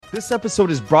This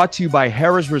episode is brought to you by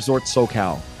Harrah's Resort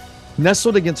SoCal.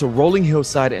 Nestled against a rolling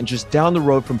hillside and just down the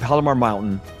road from Palomar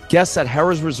Mountain, guests at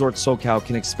Harrah's Resort SoCal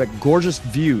can expect gorgeous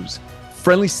views,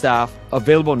 friendly staff,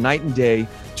 available night and day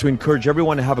to encourage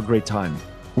everyone to have a great time.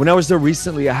 When I was there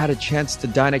recently, I had a chance to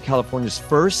dine at California's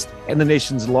first and the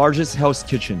nation's largest Hell's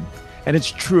Kitchen. And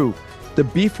it's true, the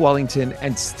beef Wellington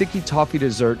and sticky toffee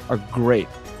dessert are great.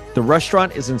 The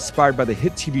restaurant is inspired by the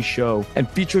hit TV show and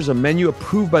features a menu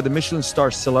approved by the Michelin star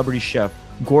celebrity chef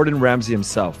Gordon Ramsay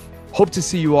himself. Hope to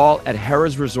see you all at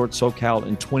Harrah's Resort SoCal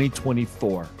in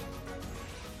 2024.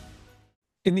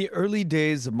 In the early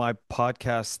days of my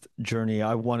podcast journey,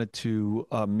 I wanted to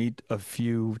meet a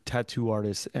few tattoo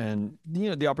artists, and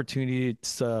the opportunity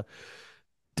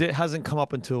it hasn't come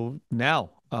up until now,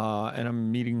 and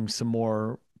I'm meeting some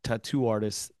more tattoo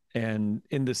artists. And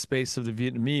in the space of the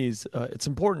Vietnamese, it's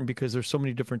important because there's so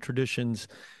many different traditions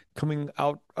coming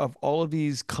out of all of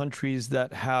these countries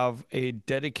that have a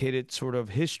dedicated sort of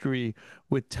history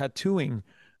with tattooing.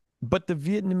 But the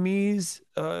Vietnamese,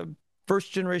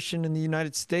 first generation in the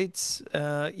United States,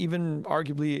 even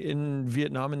arguably in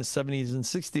Vietnam in the 70s and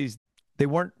 60s, they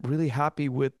weren't really happy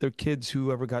with their kids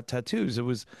who ever got tattoos. It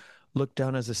was looked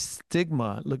down as a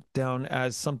stigma, looked down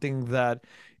as something that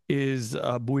is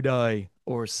bui dai,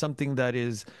 or something that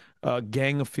is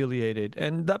gang affiliated.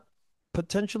 And that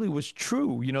potentially was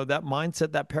true. That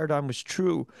mindset, that paradigm was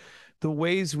true. The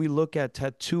ways we look at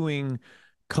tattooing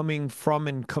coming from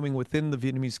and coming within the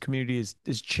Vietnamese community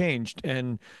is changed.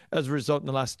 And as a result, in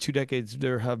the last 2 decades,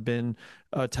 there have been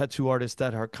tattoo artists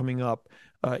that are coming up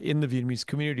in the Vietnamese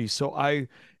community. So I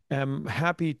am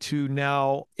happy to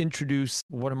now introduce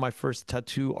one of my first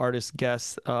tattoo artist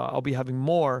guests. I'll be having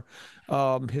more.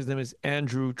 His name is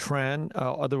Andrew Tran,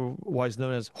 otherwise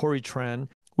known as Hori Tran.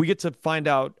 We get to find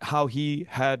out how he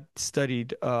had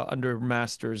studied under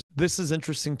masters. This is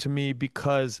interesting to me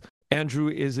because Andrew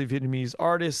is a Vietnamese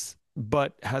artist,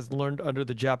 but has learned under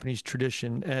the Japanese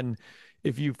tradition. And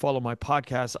if you follow my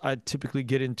podcast, I typically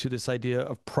get into this idea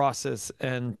of process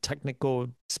and technical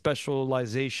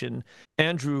specialization.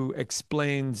 Andrew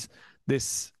explains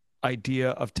this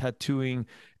idea of tattooing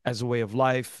as a way of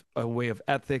life, a way of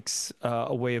ethics,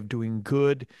 a way of doing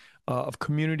good, of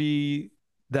community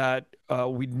that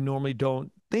we normally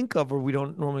don't think of, or we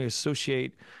don't normally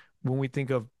associate when we think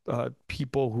of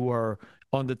people who are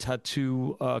on the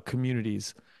tattoo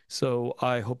communities. So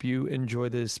I hope you enjoy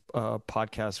this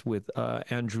podcast with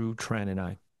Andrew Tran and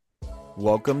I.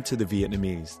 Welcome to The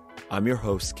Vietnamese. I'm your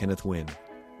host, Kenneth Nguyen.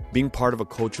 Being part of a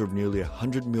culture of nearly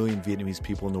 100 million Vietnamese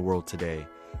people in the world today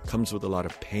comes with a lot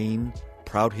of pain,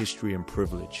 proud history, and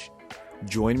privilege.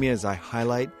 Join me as I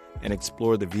highlight and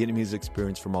explore the Vietnamese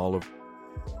experience from all over.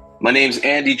 My name's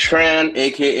Andy Tran,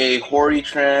 aka Hori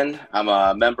Tran. I'm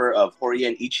a member of Hori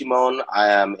and Ichimon. I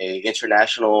am an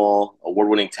international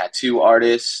award-winning tattoo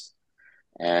artist,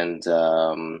 and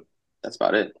that's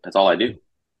about it. That's all I do.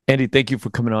 Andy, thank you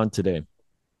for coming on today.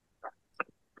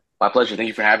 My pleasure. Thank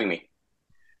you for having me.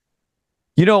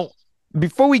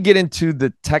 Before we get into the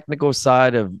technical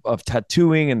side of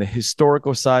tattooing and the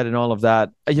historical side and all of that,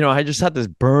 I just had this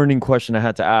burning question I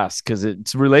had to ask because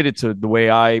it's related to the way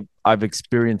I've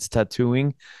experienced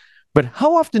tattooing. But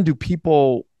how often do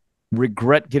people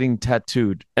regret getting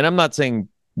tattooed? And I'm not saying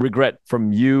regret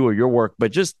from you or your work,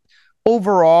 but just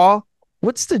overall,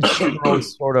 what's the general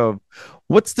sort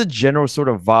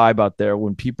of vibe out there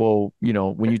when people,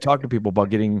 when you talk to people about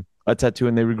getting a tattoo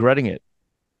and they're regretting it?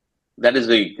 That is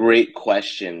a great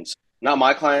question. Not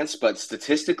my clients, but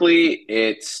statistically,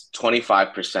 it's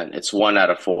 25%. It's 1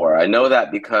 out of 4. I know that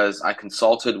because I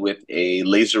consulted with a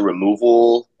laser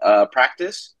removal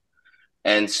practice.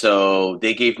 And so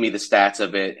they gave me the stats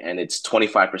of it, and it's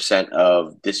 25%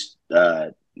 of this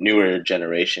newer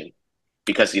generation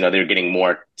because, they're getting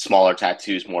more smaller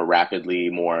tattoos more rapidly,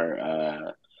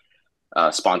 more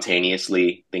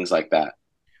spontaneously, things like that.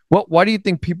 Well, why do you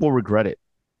think people regret it?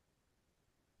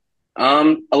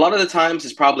 A lot of the times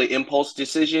it's probably impulse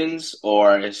decisions,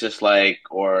 or it's just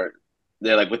or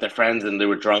they're like with their friends and they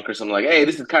were drunk or something, like, hey,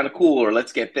 this is kind of cool, or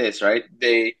let's get this, right?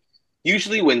 They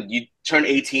usually, when you turn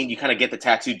 18, you kind of get the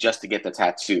tattoo just to get the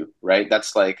tattoo, right?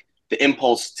 That's like the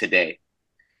impulse today.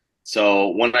 So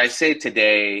when I say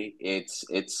today, it's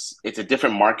a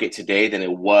different market today than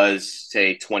it was,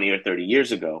 say, 20 or 30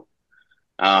 years ago.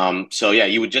 So yeah,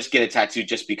 you would just get a tattoo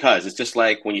just because. It's just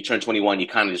like when you turn 21, you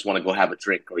kind of just want to go have a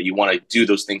drink, or you want to do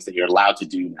those things that you're allowed to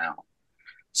do now.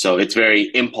 So it's very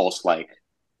impulse like,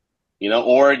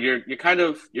 or you're kind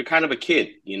of a kid,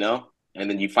 and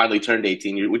then you finally turned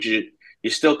 18,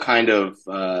 you're still kind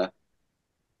of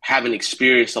haven't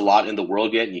experienced a lot in the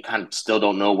world yet, and you kind of still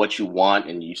don't know what you want,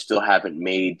 and you still haven't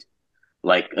made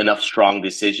like enough strong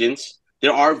decisions.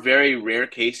 There are very rare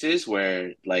cases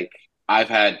where like I've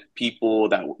had people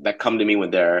that come to me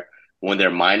when they're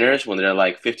minors, when they're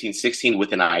like 15, 16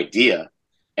 with an idea,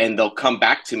 and they'll come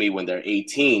back to me when they're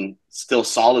 18, still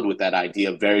solid with that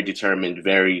idea, very determined,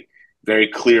 very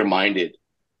clear-minded.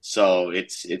 So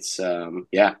it's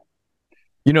yeah.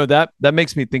 That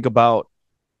makes me think about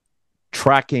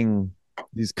tracking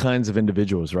these kinds of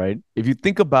individuals, right? If you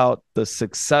think about the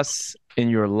success in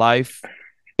your life,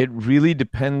 it really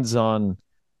depends on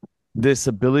this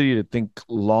ability to think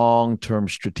long term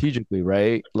strategically,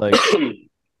 right? Like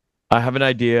I have an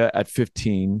idea at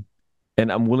 15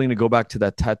 and I'm willing to go back to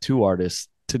that tattoo artist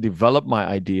to develop my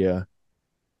idea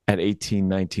at 18,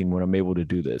 19 when I'm able to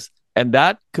do this. And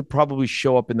that could probably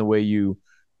show up in the way you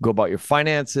go about your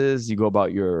finances, you go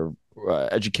about your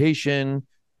education,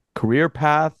 career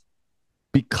path,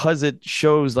 because it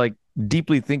shows like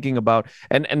deeply thinking about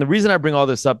and the reason I bring all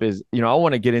this up is, I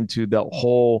want to get into the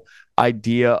whole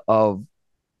idea of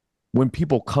when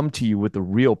people come to you with a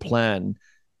real plan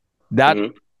that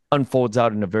Mhm. unfolds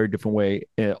out in a very different way,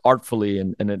 artfully,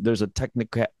 and there's a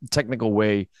technical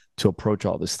way to approach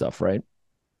all this stuff, right?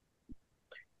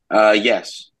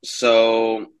 Yes.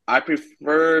 So I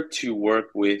prefer to work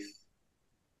with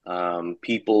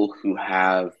people who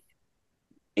have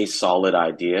a solid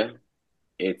idea.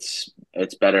 It's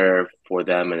better for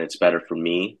them and it's better for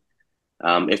me.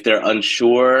 If they're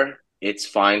unsure, it's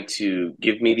fine to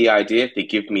give me the idea if they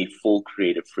give me full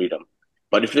creative freedom.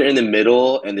 But if they're in the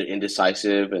middle and they're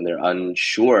indecisive and they're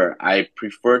unsure, I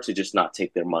prefer to just not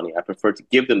take their money. I prefer to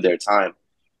give them their time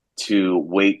to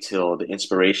wait till the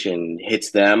inspiration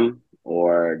hits them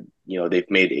or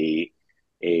they've made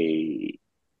a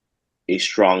a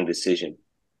strong decision.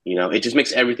 It just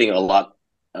makes everything a lot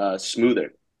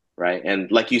smoother, right?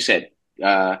 And like you said,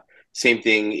 uh, same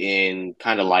thing in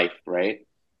kind of life, right?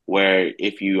 Where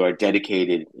if you are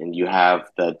dedicated and you have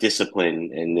the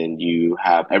discipline and then you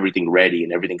have everything ready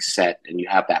and everything set and you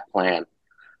have that plan,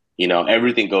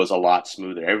 everything goes a lot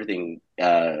smoother. Everything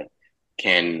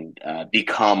can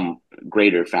become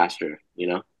greater faster.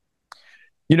 You're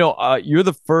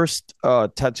the first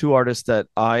tattoo artist that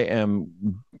I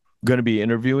am going to be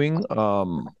interviewing.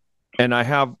 And I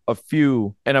have a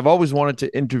few, and I've always wanted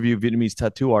to interview Vietnamese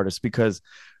tattoo artists because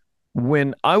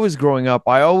when I was growing up,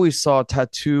 I always saw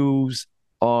tattoos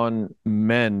on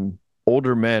men,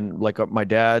 older men, like my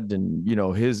dad and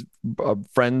his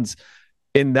friends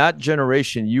in that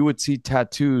generation. You would see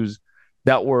tattoos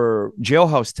that were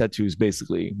jailhouse tattoos,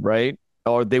 basically, right?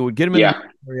 Or they would get them in the Yeah.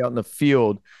 military out in the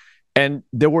field, and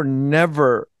there were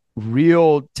never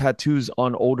real tattoos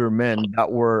on older men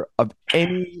that were of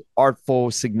any artful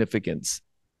significance.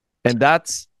 And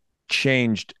that's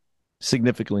changed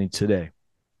significantly today.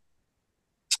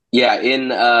 Yeah, in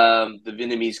the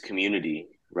Vietnamese community,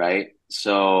 right?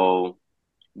 So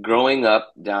growing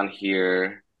up down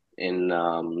here in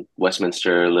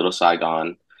Westminster, Little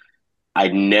Saigon, I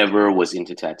never was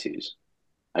into tattoos.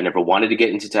 I never wanted to get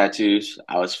into tattoos.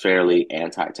 I was fairly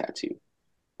anti-tattoo,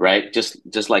 right?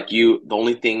 Just like you, the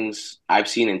only things I've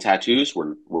seen in tattoos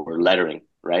were lettering,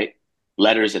 right?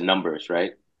 Letters and numbers,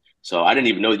 right? So I didn't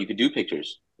even know you could do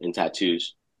pictures in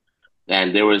tattoos.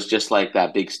 And there was just like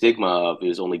that big stigma of it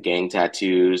was only gang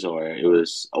tattoos or it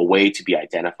was a way to be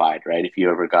identified, right? If you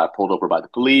ever got pulled over by the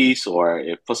police or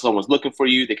if someone was looking for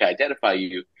you, they could identify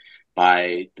you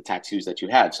by the tattoos that you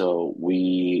had. So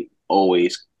we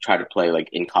always try to play like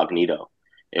incognito.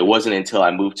 It wasn't until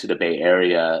I moved to the Bay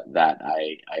Area that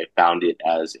I found it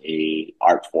as a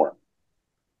art form.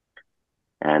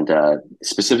 And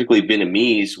specifically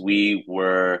Vietnamese,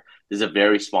 there's a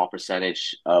very small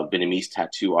percentage of Vietnamese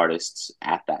tattoo artists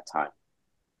at that time.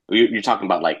 You're talking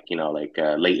about like, like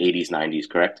late 80s, 90s,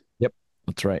 correct? Yep,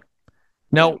 that's right. Yeah.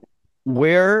 Now,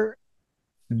 where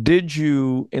did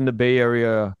you in the Bay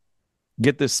Area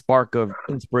get this spark of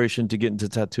inspiration to get into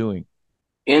tattooing?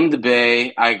 In the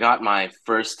Bay, I got my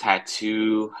first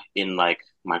tattoo in like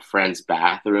my friend's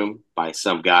bathroom by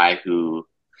some guy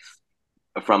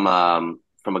from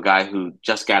a guy who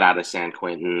just got out of San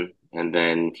Quentin, and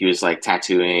then he was like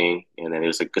tattooing, and then it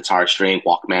was like guitar string,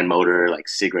 Walkman motor, like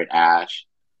cigarette ash,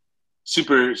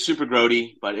 super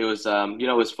grody, but it was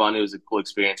fun. It was a cool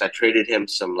experience. I traded him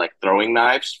some like throwing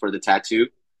knives for the tattoo,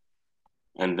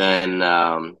 and then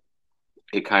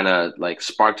it kind of like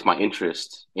sparked my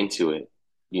interest into it.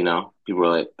 People were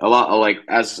like a lot like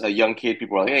as a young kid,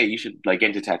 people were like, "Hey, you should like get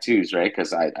into tattoos, right?"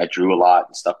 Because I drew a lot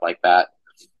and stuff like that.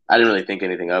 I didn't really think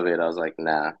anything of it. I was like,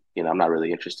 nah, I'm not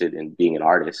really interested in being an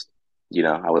artist.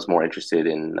 I was more interested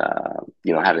in,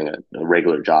 having a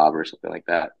regular job or something like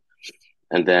that.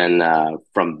 And then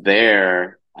from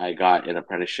there, I got an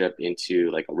apprenticeship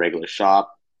into like a regular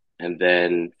shop, and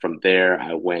then from there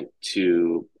I went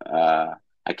to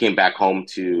I came back home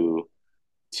to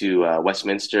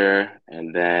Westminster,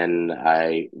 and then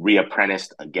I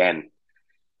reapprenticed again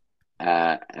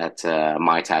at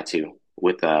my tattoo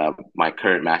with my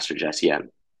current master, Jesse M.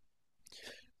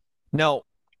 Now,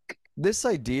 this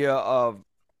idea of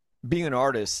being an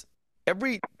artist,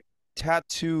 every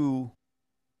tattoo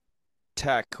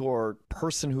tech or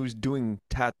person who's doing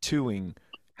tattooing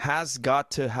has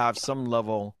got to have some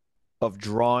level of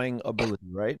drawing ability,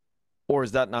 right? Or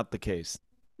is that not the case?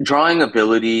 Drawing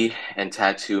ability and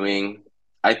tattooing.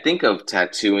 I think of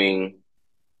tattooing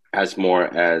as more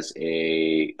as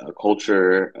a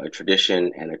culture, a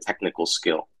tradition, and a technical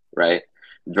skill, right?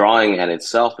 Drawing in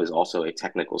itself is also a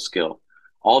technical skill.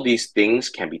 All these things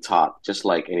can be taught, just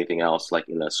like anything else, like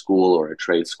in a school or a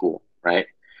trade school, right?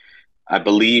 I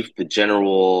believe the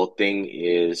general thing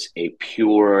is a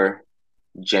pure,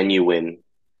 genuine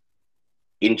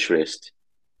interest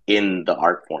in the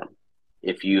art form.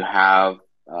 If you have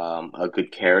a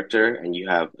good character and you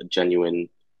have a genuine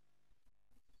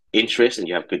interest and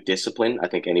you have good discipline, I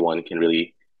think anyone can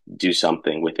really do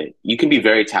something with it. You can be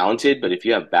very talented, but if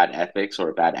you have bad ethics or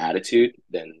a bad attitude,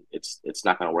 then it's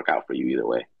not going to work out for you either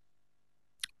way.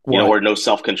 You know, Why? or no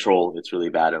self control. It's really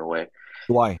bad in a way.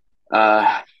 Why?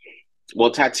 Uh,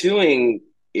 well, tattooing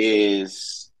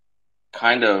is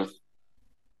kind of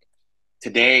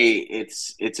today.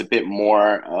 It's a bit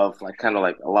more of like kind of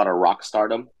like a lot of rock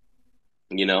stardom,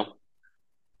 you know,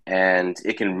 and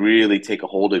it can really take a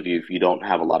hold of you if you don't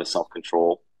have a lot of self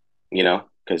control, you know,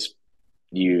 because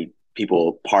you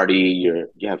people party,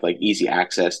 you have like easy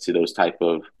access to those type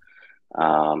of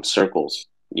circles.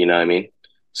 You know what I mean?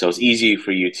 So it's easy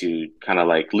for you to kind of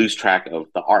like lose track of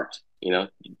the art. You know,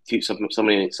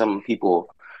 some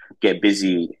people get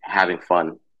busy having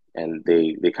fun and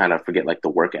they kind of forget like the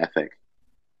work ethic.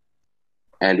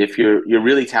 And if you're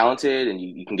really talented and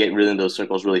you can get really in those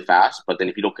circles really fast, but then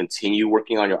if you don't continue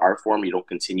working on your art form, you don't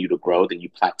continue to grow, then you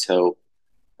plateau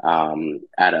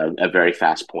at a very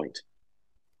fast point.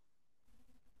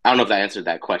 I don't know if that answered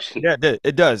that question. Yeah,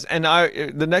 it does. And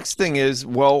the next thing is,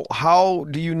 well, how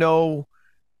do you know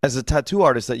as a tattoo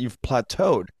artist that you've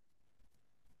plateaued?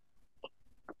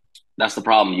 That's the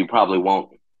problem. You probably won't.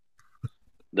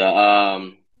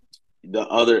 The the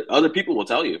other people will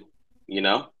tell you, you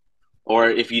know, or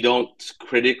if you don't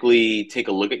critically take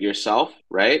a look at yourself,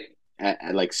 right?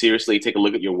 Like seriously take a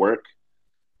look at your work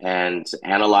and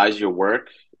analyze your work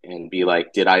and be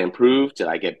like, did I improve? Did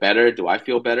I get better? Do I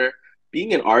feel better?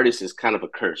 Being an artist is kind of a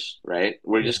curse, right?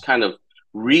 We're Yeah. just kind of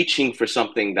reaching for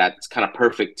something that's kind of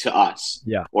perfect to us,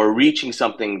 Yeah. or reaching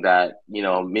something that, you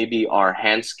know, maybe our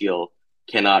hand skill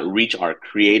cannot reach our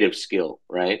creative skill,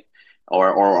 right? Or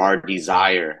our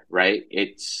desire, right?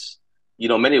 It's, you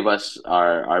know, many of us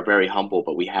are very humble,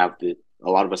 but we have a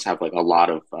lot of us have like a lot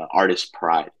of artist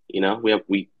pride, you know?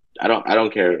 I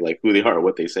don't care like who they are or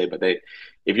what they say, but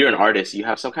if you're an artist, you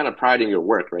have some kind of pride in your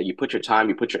work, right? You put your time,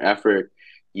 you put your effort,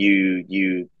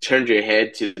 you turned your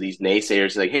head to these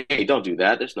naysayers like, hey, don't do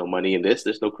that. There's no money in this.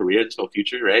 There's no career. There's no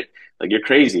future, right? Like you're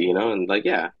crazy, you know? And like,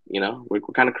 yeah, you know, we're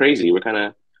kind of crazy. We're kind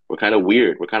of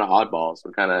weird. We're kind of oddballs.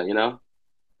 We're kind of, you know,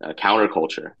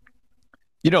 counterculture.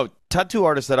 Tattoo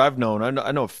artists that I've known,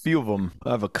 I know a few of them.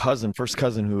 I have a cousin, first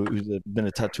cousin who's been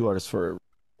a tattoo artist for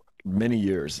many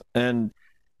years. And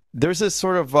there's this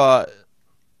sort of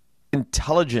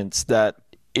intelligence that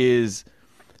is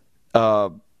uh,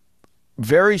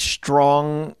 very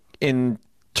strong in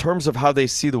terms of how they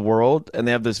see the world, and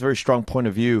they have this very strong point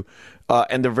of view,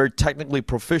 and they're very technically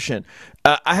proficient.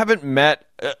 I haven't met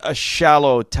a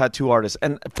shallow tattoo artist,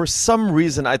 and for some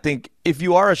reason, I think if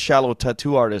you are a shallow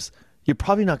tattoo artist, you're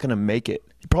probably not going to make it.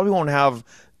 You probably won't have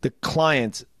the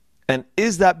clients. And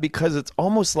is that because it's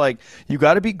almost like you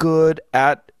got to be good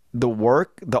at the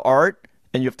work, the art,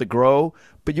 and you have to grow,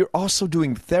 but you're also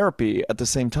doing therapy at the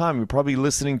same time. You're probably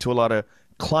listening to a lot of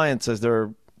clients as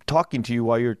they're talking to you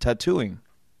while you're tattooing.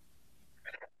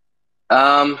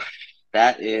 Um,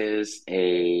 that is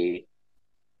a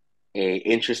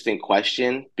interesting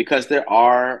question because there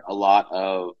are a lot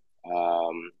of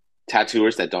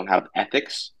tattooers that don't have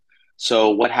ethics.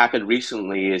 So what happened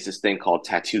recently is this thing called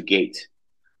Tattoo Gate.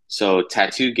 So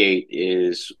Tattoo Gate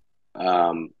is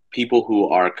people who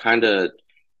are kind of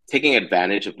taking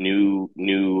advantage of new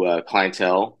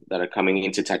clientele that are coming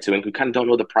into tattooing who kind of don't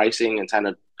know the pricing and kind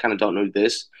of don't know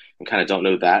this and kind of don't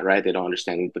know that, right? They don't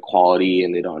understand the quality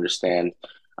and they don't understand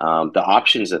the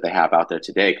options that they have out there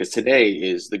today. Because today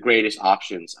is the greatest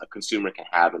options a consumer can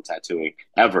have in tattooing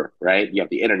ever, right? You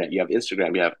have the internet, you have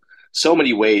Instagram, you have so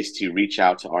many ways to reach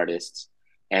out to artists,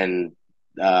 and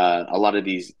a lot of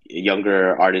these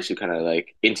younger artists who kind of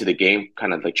like into the game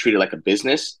kind of like treat it like a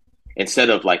business instead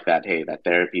of like that, hey, that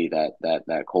therapy,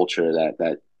 that culture,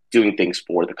 that doing things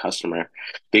for the customer.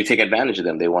 They take advantage of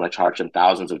them. They want to charge them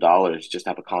thousands of dollars just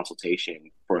to have a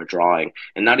consultation for a drawing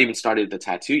and not even started the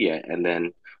tattoo yet, and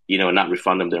then not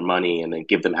refund them their money and then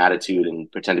give them attitude and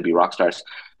pretend to be rock stars.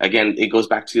 Again, it goes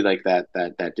back to like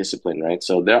that discipline, right?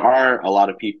 So there are a lot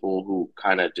of people who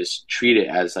kind of just treat it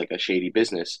as like a shady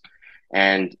business,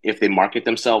 and if they market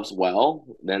themselves well,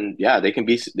 then yeah, they can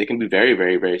be very,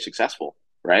 very, very successful,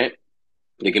 right?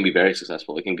 They can be very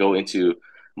successful. It can go into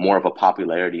more of a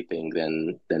popularity thing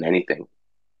than anything,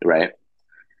 right?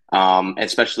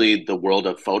 Especially the world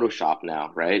of Photoshop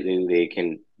now, right? They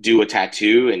can do a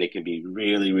tattoo and it can be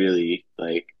really, really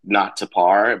like not to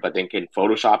par, but then can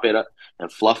Photoshop it up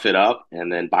and fluff it up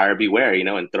and then buyer beware,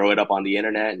 and throw it up on the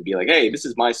internet and be like, hey, this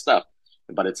is my stuff.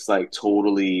 But it's like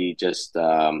totally just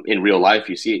in real life,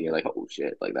 you see it and you're like, oh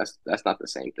shit, like that's not the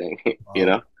same thing, you Wow.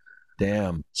 know?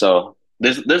 Damn. So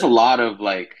there's a lot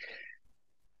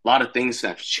of things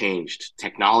have changed.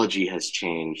 Technology has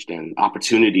changed and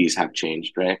opportunities have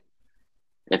changed, right?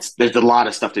 There's a lot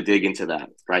of stuff to dig into that,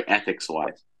 right? Ethics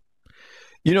wise.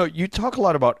 You talk a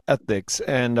lot about ethics,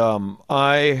 and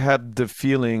I had the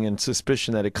feeling and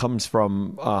suspicion that it comes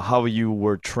from how you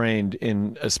were trained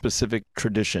in a specific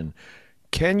tradition.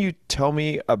 Can you tell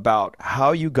me about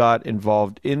how you got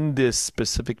involved in this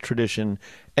specific tradition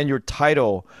and your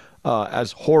title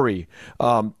as Hori?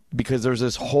 Because there's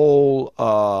this whole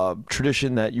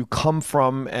tradition that you come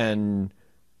from, and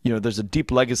there's a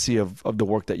deep legacy of the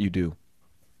work that you do.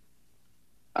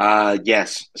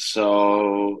 Yes.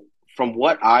 So from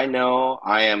what I know,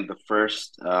 I am the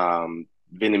first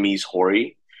Vietnamese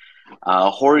Hori.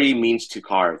 Hori means to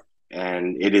carve,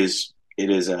 and it is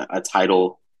a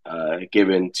title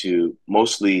given to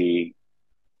mostly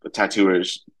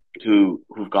tattooers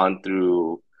who've gone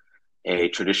through a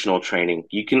traditional training.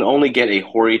 You can only get a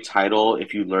Hori title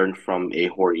if you learn from a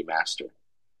Hori master,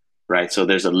 right? So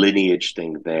there's a lineage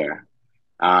thing there.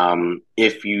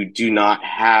 If you do not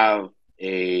have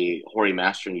a Hori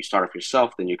master and you start off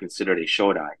yourself, then you're considered a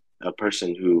Shodai, a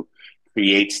person who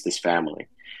creates this family.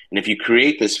 And if you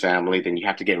create this family, then you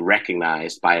have to get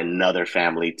recognized by another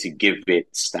family to give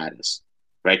it status,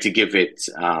 right? To give it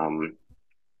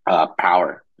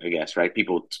power, I guess, right?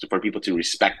 For people to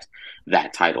respect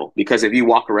that title. Because if you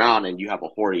walk around and you have a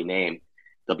Hori name,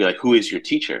 they'll be like, "Who is your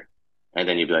teacher?" And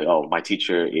then you'll be like, "Oh, my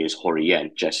teacher is Hori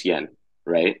Yen, just Yen,"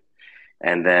 right?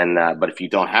 And then, but if you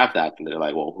don't have that, then they're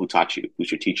like, well, who taught you?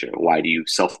 Who's your teacher? Why do you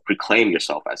self-proclaim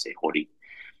yourself as a Hori?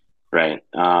 Right.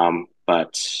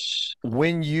 But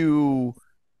When you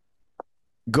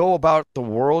go about the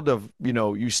world of,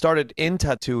 you started in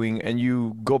tattooing and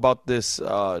you go about this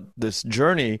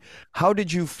journey, how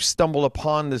did you stumble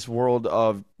upon this world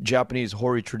of Japanese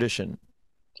Hori tradition?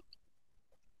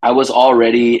 I was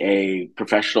already a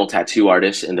professional tattoo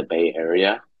artist in the Bay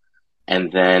Area.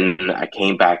 And then I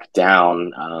came back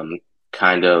down,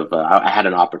 I had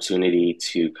an opportunity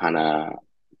to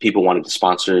people wanted to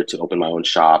sponsor to open my own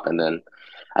shop. And then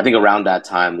I think around that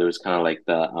time, there was kind of like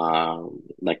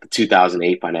the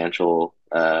 2008 financial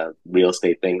real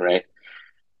estate thing, right?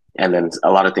 And then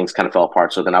a lot of things kind of fell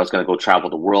apart. So then I was going to go travel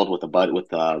the world with a bud with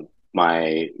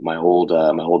my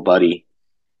old buddy,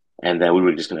 and then we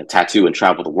were just going to tattoo and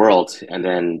travel the world. And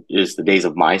then it was the days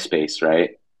of MySpace,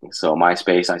 right? So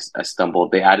MySpace, I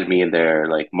stumbled. They added me in their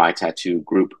like my tattoo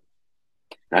group,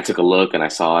 and I took a look and I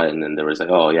saw it, and then there was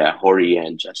like, oh yeah, Hori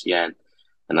and Just Yen,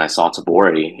 and I saw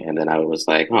Tabori, and then I was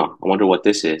like, huh, I wonder what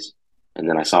this is. And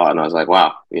then I saw it, and I was like,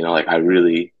 wow, like I'm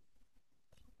really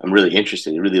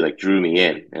interested. It really like drew me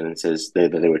in, and it says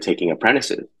that they were taking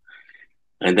apprentices.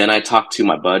 And then I talked to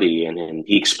my buddy, and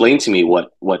he explained to me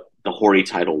what the Hori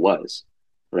title was,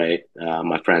 right?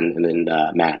 My friend, and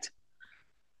then Matt.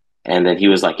 And then he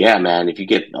was like, "Yeah, man, if you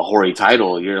get a Hori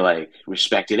title, you're like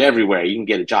respected everywhere. You can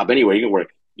get a job anywhere. You can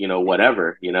work,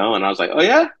 whatever." And I was like, "Oh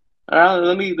yeah,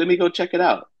 let me go check it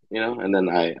out." And then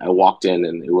I walked in,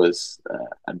 and it was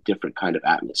a different kind of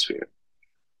atmosphere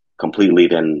completely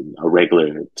than a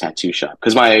regular tattoo shop.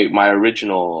 Because my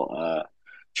original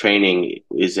training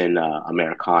is in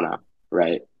Americana,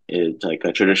 right? It's like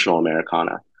a traditional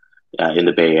Americana in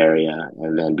the Bay Area,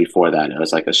 and then before that, it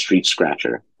was like a street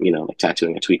scratcher, like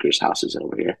tattooing at tweakers' houses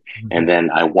over here. And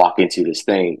then I walk into this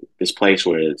place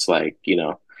where it's like,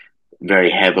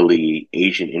 very heavily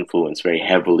Asian influence, very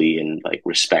heavily in like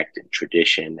respect and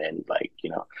tradition, and like,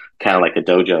 kind of like a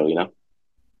dojo.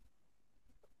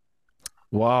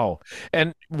 Wow.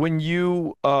 And when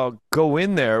you go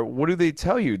in there, what do they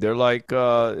tell you? They're like,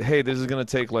 hey, this is gonna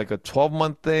take like a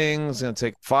 12-month thing, it's gonna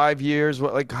take 5 years.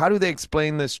 What, like, how do they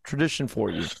explain this tradition for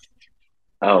you?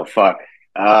 Oh fuck.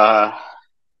 Uh,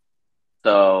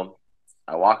 so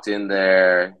I walked in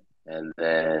there, and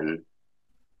then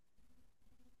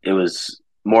it was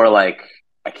more like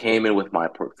I came in with my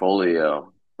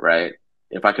portfolio, right?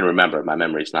 If I can remember, my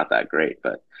memory's not that great,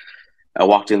 but I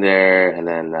walked in there, and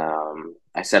then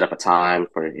I set up a time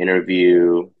for an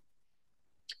interview,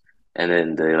 and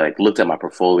then they like looked at my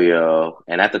portfolio,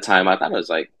 and at the time I thought it was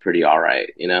like pretty all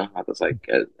right, you know. I was like,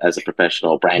 as a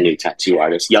professional, brand new tattoo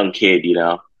artist, young kid, you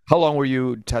know. How long were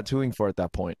you tattooing for at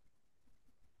that point?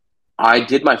 I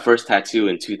did my first tattoo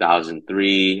in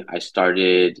 2003. I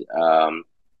started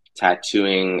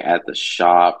tattooing at the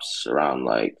shops around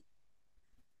like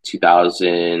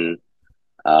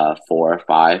 2004 or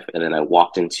five, and then I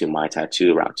walked into my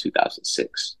tattoo around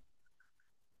 2006.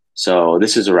 So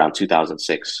this is around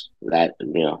 2006. That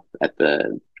at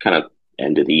the kind of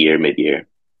end of the year, mid year.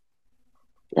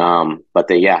 But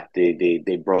they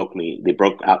broke me. They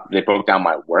broke down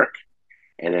my work,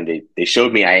 and then they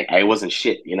showed me I wasn't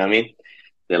shit. You know what I mean?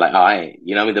 They're like, oh,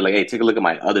 you know what I mean? They're like, hey, take a look at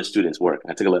my other students' work.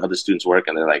 I took a look at other students' work,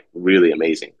 and they're like really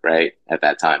amazing, right? At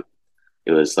that time,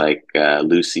 it was like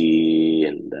Lucy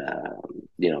and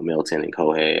Milton and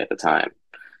Kohei at the time,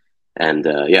 and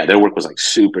yeah, their work was like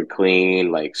super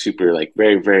clean, like super like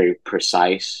very very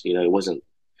precise. You know, it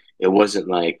wasn't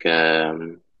like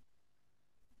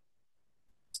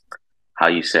how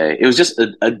you say it was just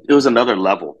it was another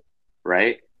level,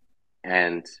 right?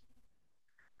 And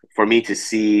for me to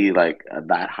see like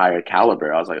that higher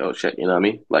caliber, I was like, oh shit, you know what I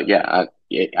mean? Like, I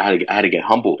had to get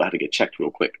humbled. I had to get checked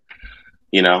real quick,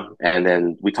 you know. And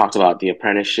then we talked about the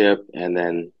apprenticeship, and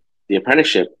then the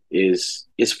apprenticeship is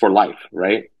for life,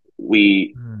 right?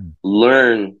 We Hmm.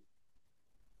 learn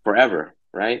forever,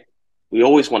 right? We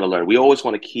always want to learn. We always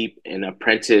want to keep an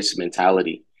apprentice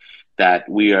mentality that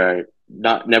we are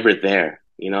not never there,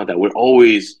 you know, that we're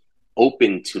always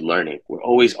open to learning. We're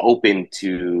always open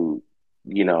to,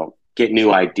 get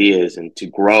new ideas and to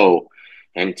grow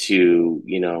and to,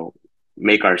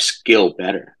 make our skill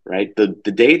better, right? The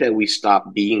day that we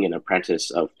stop being an apprentice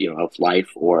of, of life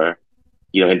or,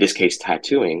 in this case,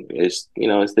 tattooing is,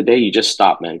 it's the day you just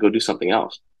stop, man. Go do something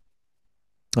else.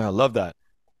 I love that.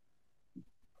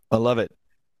 I love it.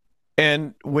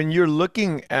 And when you're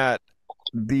looking at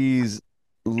these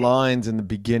lines in the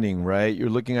beginning, right? You're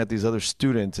looking at these other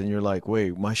students and you're like,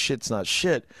 wait, my shit's not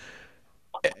shit.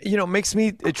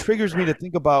 It triggers me to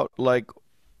think about like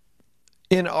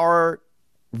in our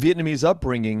Vietnamese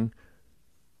upbringing,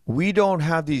 we don't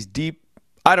have these deep,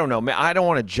 I don't know, man, I don't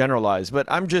want to generalize, but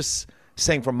I'm just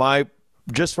saying from my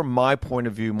point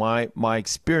of view, my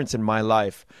experience in my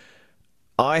life,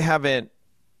 I haven't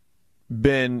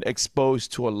been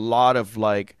exposed to a lot of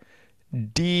like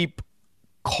deep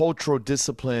cultural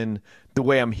discipline the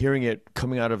way I'm hearing it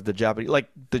coming out of the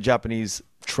Japanese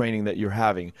training that you're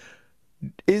having.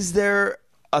 Is there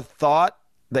a thought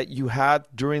that you had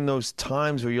during those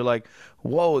times where you're like,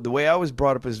 whoa, the way I was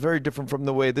brought up is very different from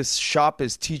the way this shop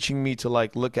is teaching me to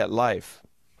like look at life?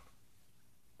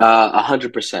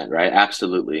 100%, right?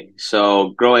 Absolutely. So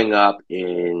growing up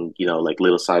in, like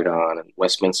Little Saigon and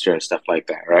Westminster and stuff like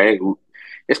that, right?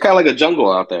 It's kind of like a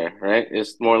jungle out there, right?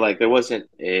 It's more like there wasn't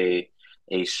a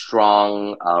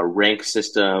strong rank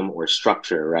system or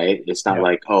structure, right? It's not Yeah.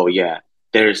 like, oh yeah,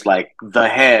 there's like the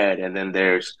head, and then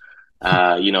there's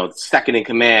second in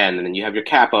command, and then you have your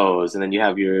capos, and then you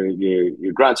have your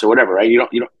grunts or whatever, right? You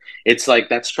don't. It's like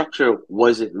that structure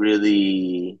wasn't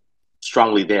really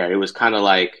strongly there. It was kind of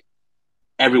like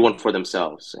everyone for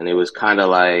themselves, and it was kind of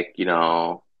like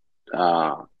uh,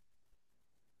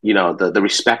 the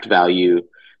respect value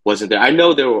wasn't there. I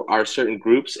know there are certain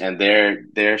groups, and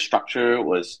their structure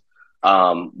was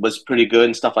pretty good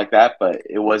and stuff like that, but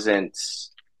it wasn't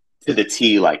to the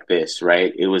T like this,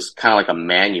 right? It was kind of like a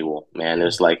manual, man. It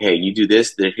was like, hey, you do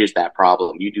this, here's that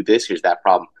problem. You do this, here's that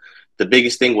problem. The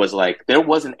biggest thing was like there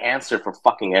was an answer for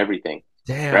fucking everything,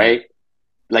 Damn. right?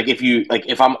 Like if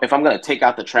I'm gonna take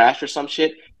out the trash or some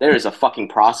shit, there is a fucking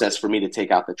process for me to take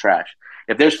out the trash.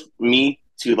 If there's me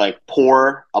to like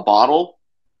pour a bottle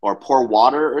or pour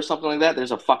water or something like that,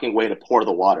 there's a fucking way to pour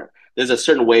the water. There's a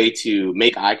certain way to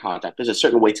make eye contact. There's a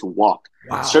certain way to walk,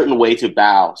 Wow. certain way to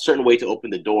bow, certain way to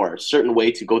open the door, certain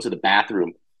way to go to the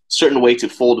bathroom, certain way to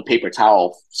fold a paper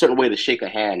towel, certain way to shake a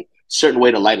hand, certain way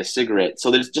to light a cigarette.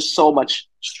 So there's just so much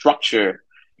structure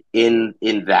in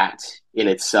that in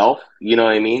itself. You know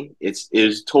what I mean? It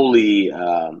was totally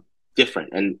different,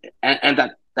 and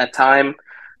that time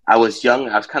I was young.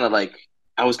 I was kind of like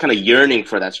I was kind of yearning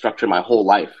for that structure my whole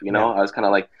life. Yeah. I was kind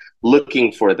of like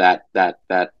looking for that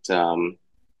because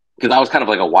I was kind of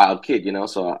like a wild kid,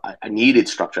 so I needed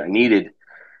structure. I needed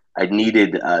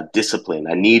discipline.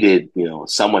 I needed,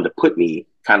 someone to put me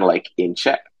kind of like in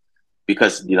check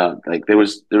because, like there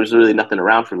was really nothing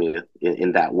around for me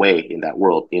in that way, in that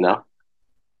world.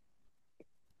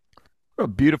 A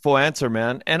beautiful answer,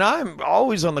 man. And I'm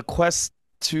always on the quest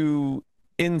to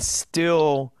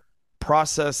instill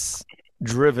process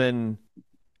driven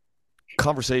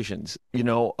conversations.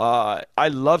 I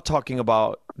love talking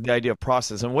about the idea of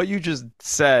process and what you just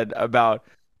said about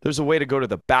there's a way to go to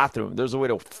the bathroom, there's a way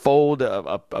to fold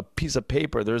a piece of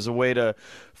paper, there's a way to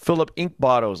fill up ink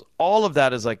bottles. All of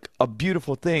that is like a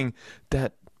beautiful thing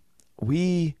that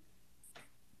we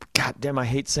God damn, I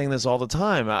hate saying this all the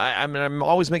time. I mean, I'm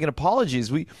always making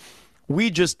apologies. We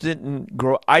just didn't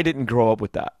grow. I didn't grow up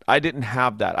with that. I didn't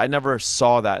have that. I never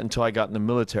saw that until I got in the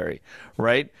military,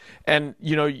 right? And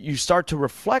you start to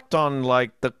reflect on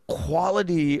like the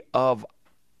quality of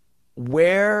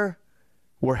where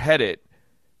we're headed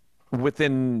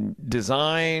within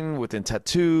design, within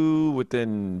tattoo,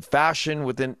 within fashion,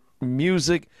 within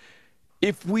music,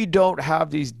 if we don't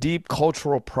have these deep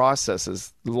cultural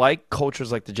processes like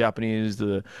cultures like the Japanese,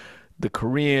 the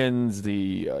Koreans,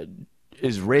 the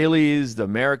Israelis, the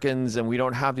Americans, and we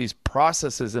don't have these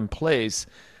processes in place,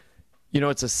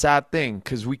 it's a sad thing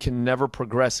because we can never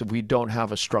progress if we don't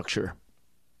have a structure.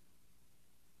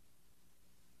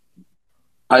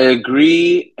 I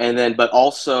agree, and then but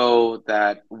also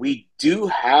that we do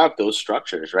have those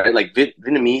structures, right? Like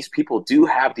Vietnamese people do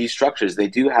have these structures. They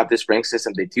do have this rank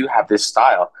system. They do have this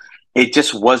style. It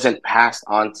just wasn't passed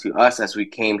on to us as we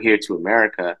came here to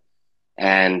America,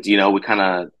 and we kind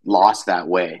of lost that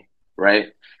way,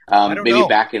 right? I don't Maybe know.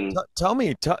 back in, Tell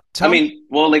me. I Tell me. mean,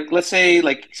 well, like let's say,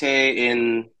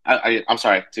 in, I'm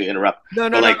sorry to interrupt, No,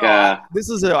 no, but no, like, no. This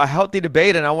is a healthy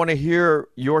debate, and I want to hear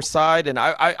your side. And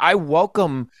I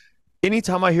welcome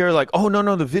anytime I hear like, oh no,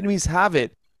 no, the Vietnamese have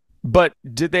it, but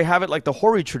did they have it like the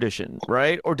Hori tradition,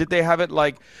 right? Or did they have it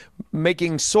like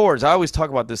making swords? I always talk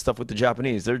about this stuff with the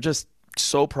Japanese. They're just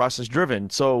so process driven.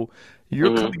 So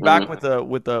you're mhm, coming back mhm.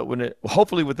 with a when it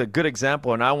hopefully with a good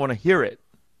example, and I want to hear it.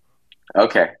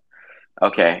 Okay.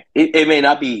 Okay, it may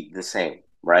not be the same,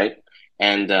 right?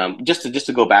 And just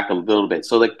to go back a little bit,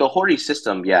 so like the Hori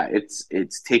system, yeah,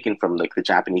 it's taken from like the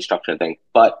Japanese structure and thing.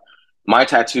 But my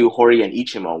tattoo, Hori and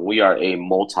Ichimon, we are a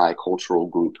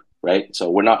multicultural group, right? So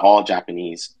we're not all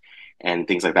Japanese and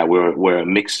things like that. We're a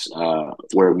mix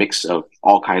of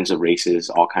all kinds of races,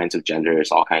 all kinds of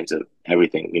genders, all kinds of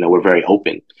everything. We're very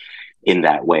open in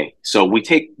that way. So we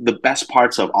take the best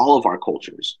parts of all of our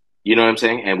cultures, you know what I'm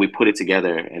saying? And we put it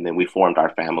together and then we formed our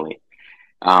family.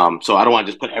 So I don't want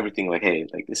to just put everything like, hey,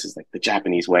 like this is like the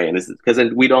Japanese way, and this is because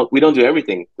then we don't do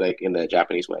everything like in the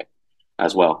Japanese way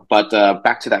as well. But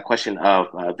back to that question of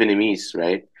Vietnamese,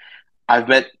 right? I've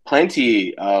met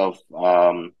plenty of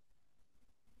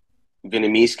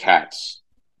Vietnamese cats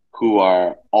who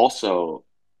are also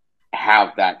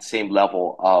have that same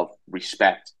level of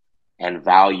respect and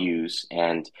values,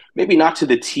 and maybe not to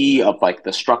the T of like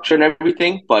the structure and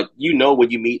everything, but when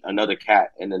you meet another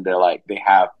cat and then they're like they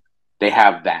have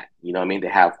that, you know what I mean? They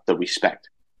have the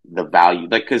respect, the value,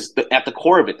 like because at the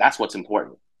core of it, that's what's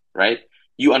important, right?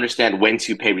 You understand when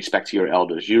to pay respect to your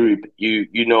elders. You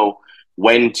know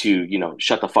when to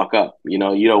shut the fuck up. You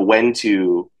know when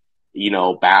to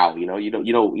bow. You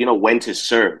know when to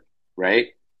serve, right?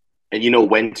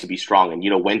 And when to be strong,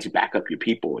 and when to back up your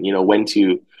people, and when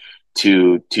to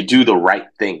do the right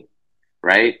thing,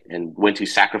 right? And when to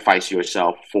sacrifice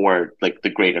yourself for like the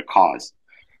greater cause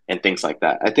and things like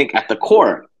that. I think at the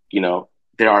core,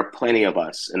 there are plenty of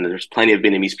us, and there's plenty of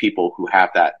Vietnamese people who have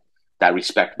that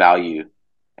respect, value,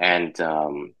 and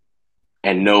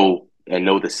know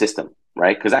the system,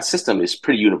 right? Because that system is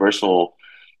pretty universal,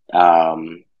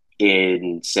 um,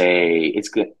 in say it's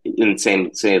good in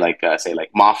same say like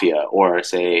mafia, or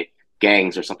say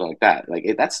gangs or something like that.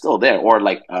 Like that's still there, or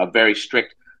like a very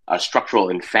strict structural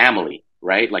in family,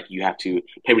 right? Like you have to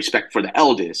pay respect for the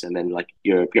eldest, and then like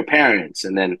your parents,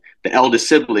 and then the eldest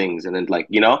siblings, and then like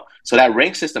so that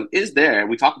rank system is there.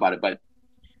 We talk about it, but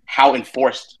how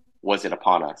enforced was it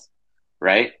upon us,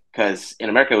 right? Because in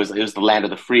America, it was the land of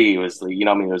the free. It was what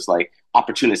I mean, it was like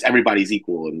opportunists. Everybody's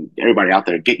equal, and everybody out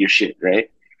there get your shit,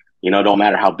 right? Don't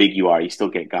matter how big you are, you still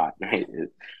get got, right?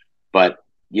 But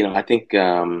I think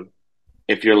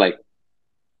if you're like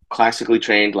classically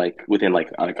trained, like within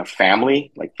like a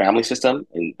family system,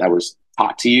 and that was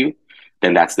taught to you,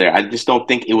 then that's there. I just don't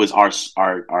think it was our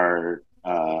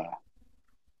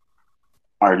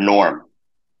norm,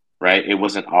 right? It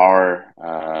wasn't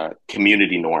our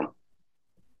community norm.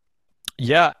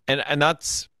 Yeah, and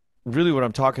that's really what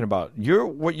I'm talking about.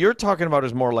 What you're talking about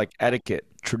is more like etiquette,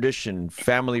 tradition,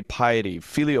 family piety,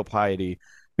 filial piety.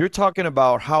 You're talking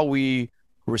about how we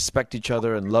respect each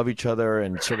other and love each other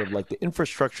and sort of like the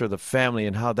infrastructure of the family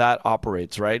and how that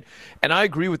operates, right? And I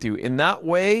agree with you. In that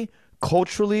way,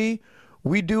 culturally,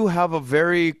 we do have a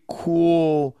very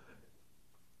cool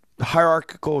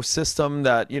hierarchical system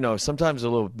that sometimes a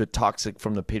little bit toxic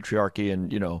from the patriarchy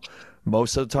and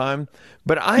most of the time,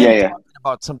 but I Yeah, am yeah. talking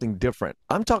about something different.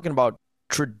 I'm talking about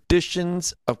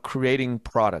traditions of creating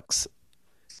products.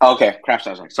 Okay, craft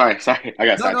sorry, sorry. I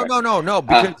got No, no, sidetracked. no, no, no,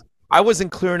 Uh, because I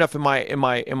wasn't clear enough in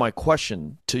my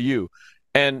question to you.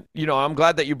 And I'm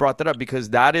glad that you brought that up because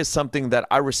that is something that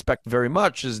I respect very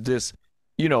much is this,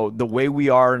 the way we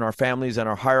are in our families and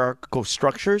our hierarchical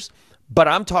structures. But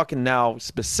I'm talking now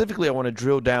specifically, I want to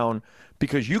drill down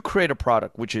because you create a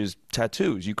product, which is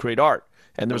tattoos, you create art,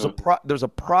 and mhm, there's a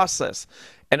process.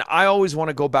 And I always want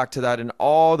to go back to that in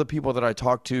all the people that I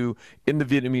talk to in the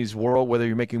Vietnamese world, whether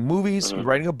you're making movies, you're mhm.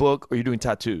 writing a book, or you're doing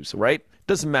tattoos, right?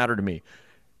 Doesn't matter to me.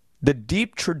 The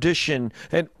deep tradition,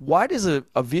 and why does a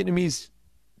Vietnamese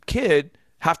kid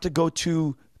have to go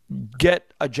to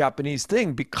get a Japanese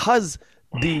thing? Because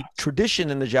the tradition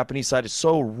in the Japanese side is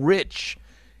so rich.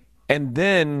 And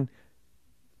then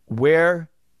where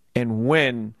and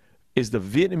when is the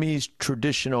Vietnamese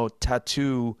traditional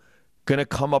tattoo going to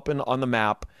come up on the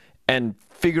map and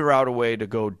figure out a way to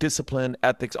go discipline,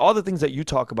 ethics, all the things that you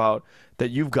talk about that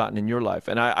you've gotten in your life?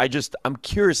 And I'm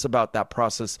curious about that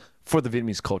process for the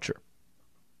Vietnamese culture.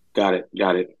 Got it,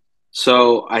 got it.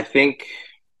 So I think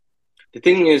the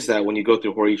thing is that when you go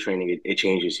through Hori training, it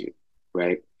changes you,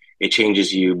 right? It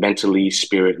changes you mentally,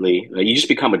 spiritually. Like, you just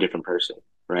become a different person,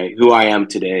 right? Who I am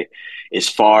today is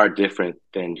far different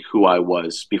than who I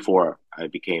was before I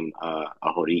became a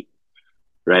Hori,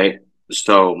 right?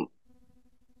 So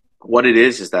what it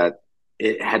is that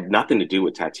it had nothing to do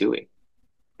with tattooing,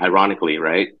 ironically,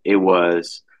 right? It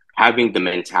was having the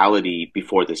mentality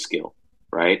before the skill,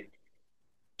 right?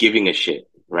 Giving a shit,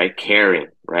 right? Caring,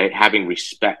 right? Having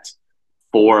respect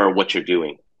for what you're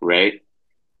doing, right?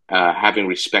 Having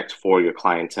respect for your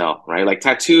clientele, right? Like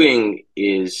tattooing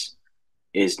is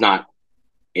not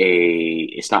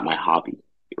it's not my hobby,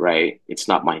 right? It's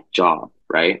not my job,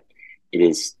 right? It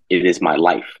is my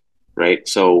life, right?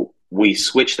 So we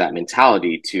switch that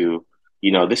mentality to,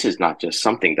 this is not just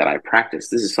something that I practice.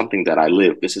 This is something that I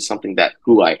live. This is something that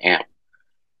who I am,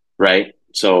 right?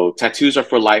 So tattoos are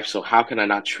for life. So how can I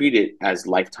not treat it as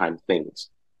lifetime things,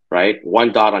 right?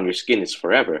 One dot on your skin is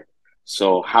forever.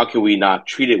 So how can we not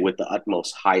treat it with the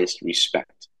utmost highest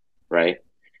respect, right?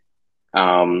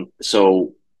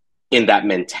 So in that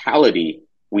mentality,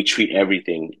 we treat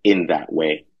everything in that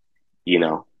way, you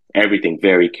know, everything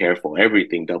very careful,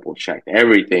 everything double checked,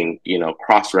 everything,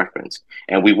 cross reference.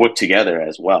 And we work together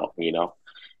as well,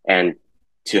 and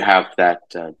to have that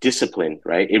discipline,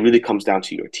 right? It really comes down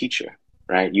to your teacher,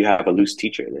 right? You have a loose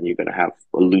teacher, then you're going to have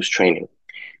a loose training,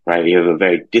 right? You have a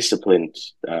very disciplined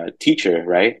teacher,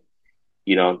 right?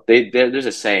 There's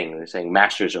a saying, they're saying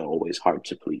masters are always hard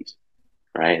to please,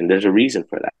 right? And there's a reason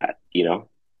for that.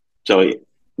 So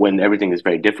when everything is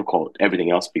very difficult,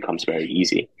 everything else becomes very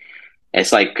easy.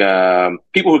 It's like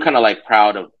people who are kind of like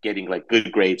proud of getting like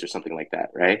good grades or something like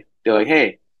that, right? They're like,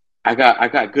 "Hey, I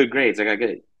got good grades. I got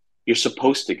good." You're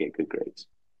supposed to get good grades,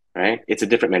 right? It's a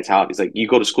different mentality. It's like you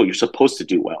go to school, you're supposed to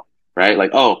do well, right?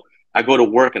 Like, oh, I go to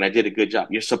work and I did a good job.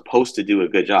 You're supposed to do a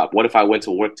good job. What if I went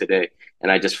to work today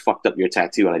and I just fucked up your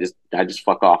tattoo and I just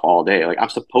fuck off all day? Like, I'm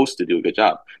supposed to do a good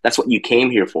job. That's what you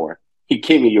came here for. You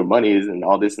gave me your monies and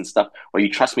all this and stuff, or you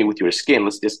trust me with your skin.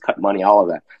 Let's just cut money, all of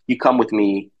that. You come with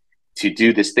me to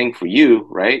do this thing for you,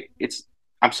 right?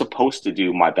 I'm supposed to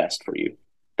do my best for you.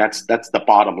 That's the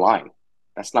bottom line.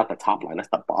 That's not the top line. That's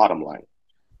the bottom line.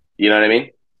 You know what I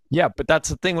mean? Yeah, but that's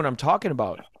the thing what I'm talking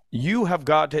about. You have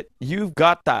got it. You've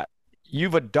got that.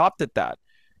 You've adopted that.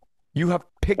 You have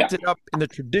Yeah. picked it up in the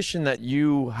tradition that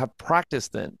you have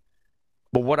practiced in.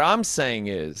 But what I'm saying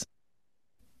is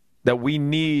that we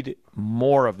need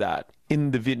more of that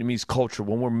in the Vietnamese culture.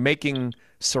 When we're making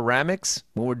ceramics,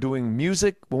 when we're doing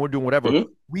music, when we're doing whatever,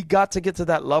 Mm-hmm. we got to get to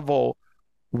that level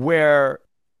where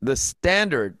the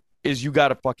standard is you got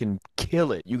to fucking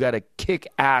kill it. You got to kick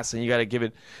ass and you got to give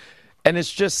it. And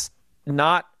it's just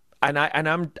not.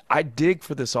 I dig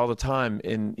for this all the time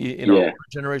in our Yeah. older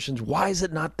generations. Why is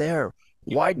it not there?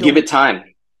 Why Give don't it time.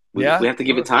 We Yeah? have to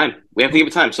give it time. We have to give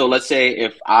it time. So let's say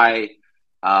if I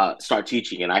start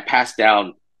teaching and I pass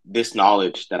down this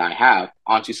knowledge that I have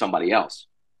onto somebody else,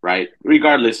 right?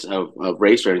 Regardless of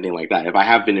race or anything like that. If I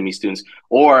have Vietnamese students,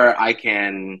 or I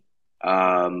can,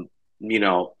 um,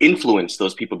 influence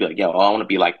those people, be like, yeah, well, I want to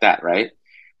be like that, right?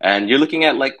 And you're looking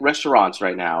at like restaurants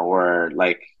right now, or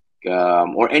like,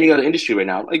 or any other industry right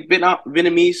now, like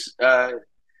Vietnamese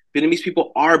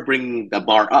people are bringing the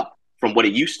bar up from what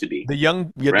it used to be,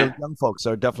 The right? young folks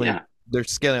are definitely Yeah. they're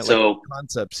scaling it like So,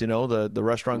 concepts, the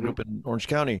restaurant mhm. group in Orange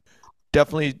County,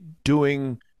 definitely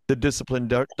doing the discipline,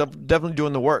 definitely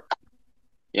doing the work.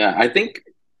 Yeah, I think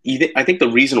the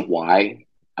reason why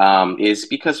is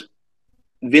because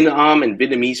Vietnam and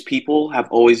Vietnamese people have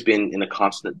always been in a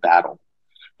constant battle.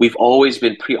 We've always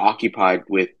been preoccupied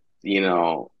you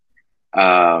know,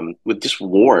 with just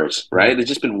wars, Yeah. right? There's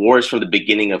just been wars from the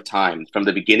beginning of time, from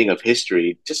the beginning of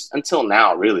history, just until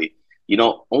now, really.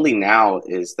 Only now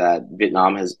is that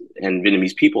Vietnam has and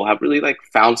Vietnamese people have really like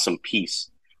found some peace,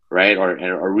 right? Or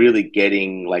are really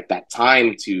getting like that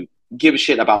time to give a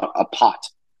shit about a pot,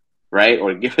 right?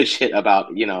 Or give a shit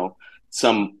about,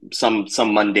 some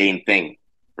mundane thing,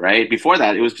 right? Before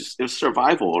that, it was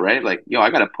survival, right? Like, yo, I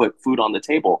gotta put food on the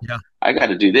table. Yeah. I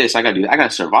gotta do this. I gotta do that. I gotta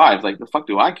survive. Like, the fuck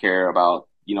do I care about,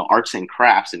 arts and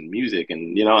crafts and music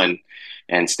and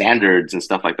and standards and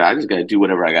stuff like that? I just gotta do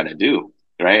whatever I gotta do,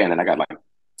 right? And then I got like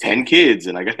 10 kids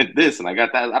and I got this and I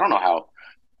got that. I don't know how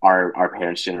our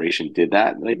parents' generation did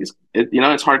that. Like, it's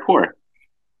hardcore,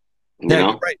 you Yeah, you're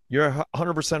know? right. You're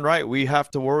 100% right.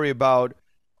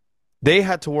 They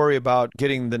had to worry about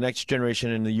getting the next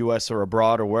generation in the US or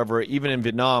abroad or wherever, even in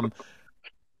Vietnam,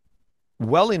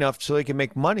 well enough so they can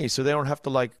make money so they don't have to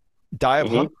like die of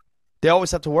hunger. Hmm. They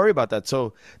always have to worry about that.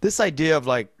 So this idea of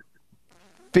like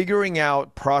figuring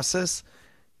out process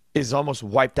is almost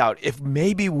wiped out. If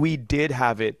maybe we did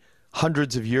have it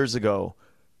hundreds of years ago,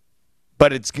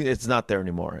 but it's not there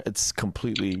anymore. It's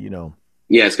completely,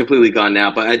 Yeah, it's completely gone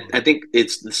now. But I think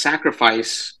it's the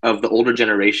sacrifice of the older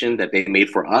generation that they made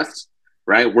for us,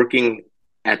 right? Working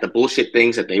at the bullshit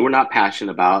things that they were not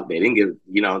passionate about. They didn't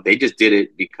give, they just did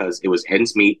it because it was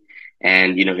ends meet.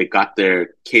 And, it got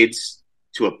their kids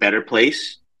to a better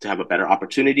place, to have a better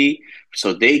opportunity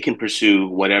so they can pursue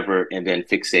whatever and then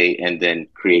fixate and then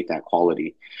create that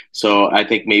quality. So I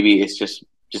think maybe it's just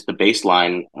the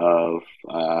baseline of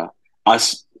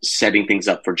us setting things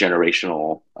up for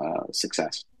generational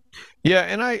success. Yeah,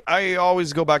 and I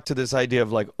always go back to this idea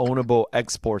of like ownable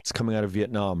exports coming out of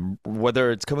Vietnam, whether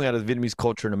it's coming out of Vietnamese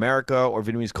culture in America or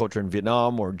Vietnamese culture in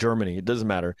Vietnam or Germany, it doesn't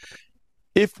matter.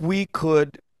 If we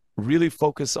could really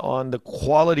focus on the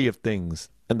quality of things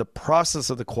and the process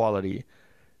of the quality,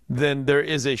 then there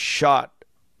is a shot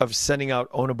of sending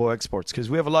out ownable exports because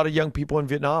we have a lot of young people in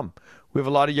Vietnam. We have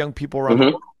a lot of young people around the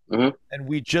Mm-hmm. world, Mm-hmm. and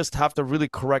we just have to really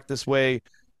correct this way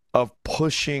of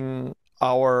pushing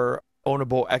our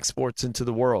ownable exports into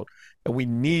the world. And we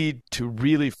need to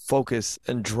really focus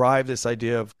and drive this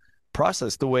idea of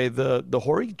process the way the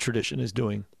Hori tradition is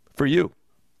doing for you.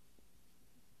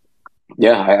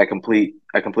 Yeah, I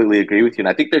completely agree with you, and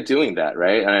I think they're doing that,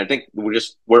 right? And I think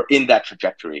we're in that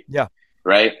trajectory, Yeah.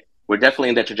 right? We're definitely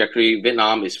in that trajectory.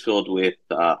 Vietnam is filled with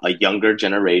a younger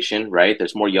generation, right?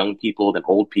 There's more young people than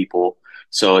old people,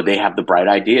 so they have the bright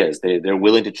ideas. They're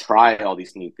willing to try all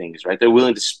these new things, right? They're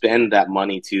willing to spend that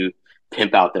money to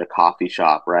pimp out their coffee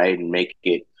shop, right, and make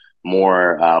it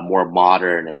more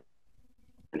modern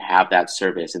and have that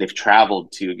service. And they've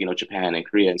traveled to Japan and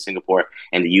Korea and Singapore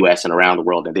and the U.S. and around the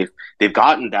world, and they've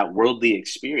gotten that worldly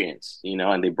experience,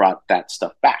 and they brought that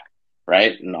stuff back,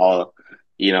 right? And all,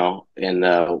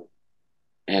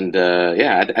 and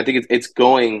yeah, I think it's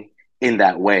going in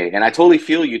that way, and I totally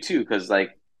feel you too, because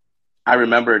like I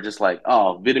remember just like,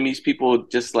 oh, Vietnamese people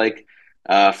just like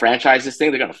franchise this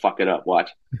thing, they're gonna fuck it up. Watch,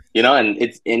 and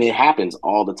it happens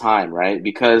all the time, right?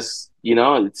 Because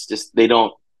it's just they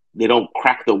don't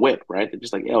crack the whip, right? They're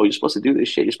just like, oh, you're supposed to do this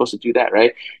shit, you're supposed to do that,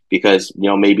 right? Because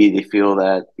maybe they feel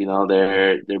that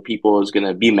their people is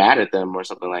gonna be mad at them or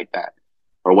something like that,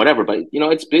 or whatever. But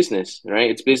it's business, right?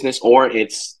 It's business, or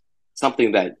it's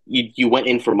something that you went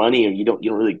in for money and you don't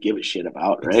really give a shit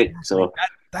about, right? Exactly. So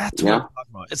That's what I'm yeah. talking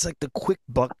about. It's like the quick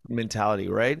buck mentality,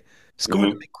 right? Just going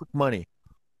to Hmm. make quick money.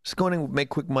 Just going to make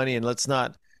quick money and let's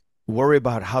not worry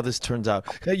about how this turns out.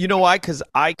 You know why? Because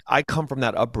I come from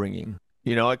that upbringing.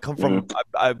 I come from Hmm.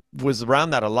 I was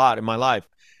around that a lot in my life.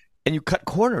 And you cut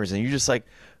corners and you're just like,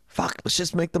 fuck, let's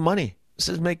just make the money. Let's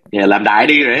just make Yeah, làm đại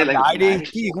đi, right? làm Like đại làm đại đi, đi,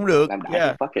 cái gì cũng được. làm đại đi,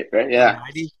 Yeah, fuck it, right? làm Yeah,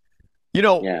 đại đi. You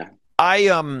know, yeah, I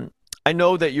um I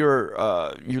know that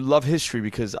you love history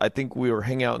because I think we were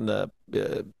hanging out in the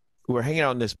we were hanging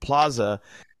out in this plaza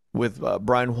with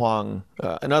Brian Huang,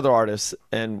 another artist,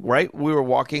 and right we were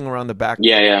walking around the back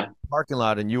yeah, yeah. parking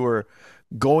lot, and you were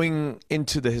going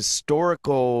into the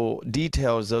historical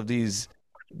details of these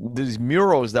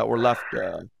murals that were left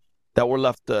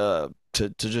to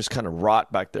just kind of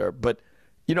rot back there. But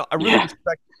I really Yeah,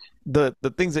 respect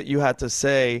the things that you had to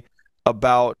say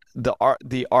about the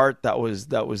art that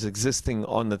was existing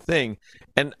on the thing.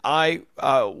 And I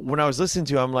when I was listening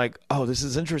to you, I'm like, oh, this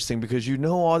is interesting because you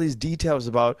know all these details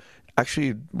about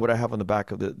actually what I have on the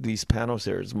back of these panels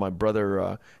here is my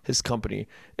brother his company.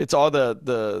 It's all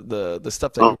the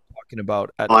stuff that you oh, were talking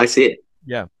about at oh, I see it.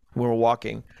 yeah when we're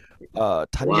walking. Wow,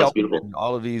 it's Tanyel beautiful. and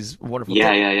all of these wonderful Yeah,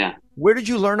 things. yeah, yeah. Where did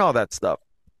you learn all that stuff?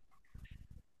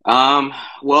 Um,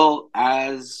 well,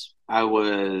 as I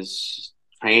was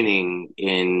training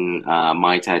in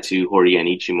my tattoo, Hori and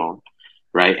Ichimon,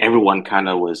 right? Everyone kind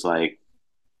of was like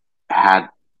had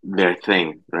their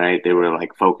thing, right? They were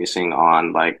like focusing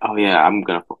on like, oh yeah, I'm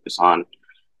gonna focus on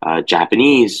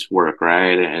Japanese work,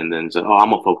 right? And then so, oh, I'm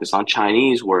gonna focus on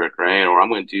Chinese work, right? Or I'm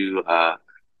gonna do uh,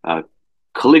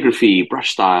 calligraphy,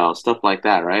 brush style, stuff like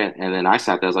that, right? And then I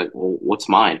sat there, I was like, well, what's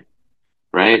mine?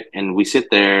 Right? And we sit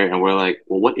there and we're like,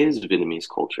 well, what is Vietnamese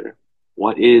culture?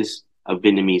 What is a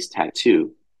Vietnamese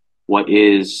tattoo? What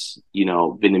is,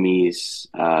 Vietnamese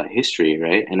history,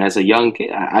 right? And as a young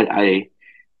kid, I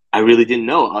really didn't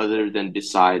know other than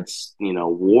besides,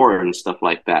 war and stuff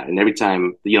like that. And every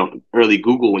time, early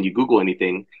Google, when you Google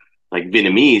anything like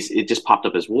Vietnamese, it just popped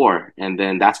up as war. And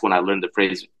then that's when I learned the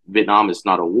phrase Vietnam is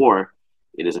not a war.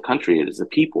 It is a country. It is a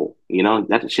people.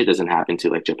 That shit doesn't happen to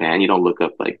like Japan. You don't look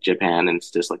up like Japan and it's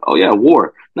just like, oh yeah,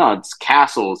 war. No, it's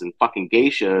castles and fucking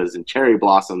geishas and cherry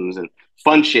blossoms and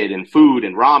fun shit and food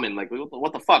and ramen. Like,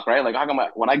 what the fuck, right? Like, how come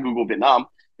when I Google Vietnam,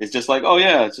 it's just like, oh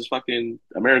yeah, it's just fucking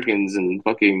Americans and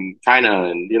fucking China,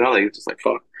 and like it's just like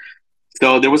fuck.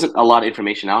 So there wasn't a lot of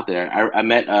information out there. I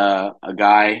met a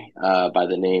guy by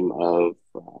the name of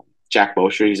Jack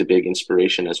Mosher. He's a big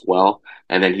inspiration as well,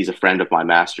 and then he's a friend of my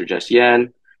master, Jess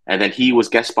Yen. And then he was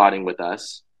guest spotting with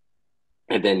us,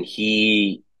 and then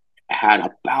he had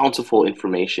a bountiful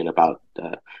information about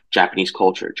Japanese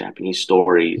culture, Japanese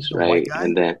stories, He's a white right? guy.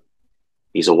 And then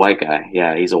he's a white guy.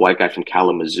 Yeah, he's a white guy from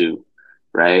Kalamazoo,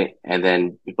 right? And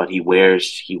then, but he wears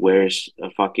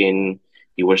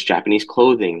Japanese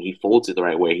clothing. He folds it the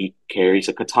right way. He carries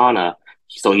a katana,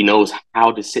 so he knows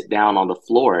how to sit down on the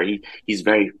floor. He's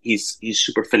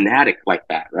super fanatic like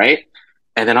that, right?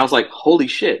 And then I was like, holy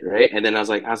shit, right? And then I was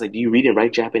like, do you read and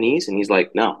write Japanese? And he's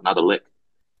like, no, not a lick.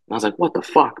 And I was like, what the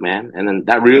fuck, man? And then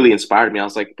that really inspired me. I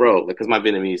was like, bro, because my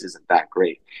Vietnamese isn't that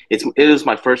great. It is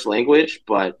my first language,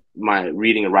 but my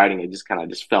reading and writing, it just kind of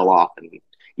just fell off. And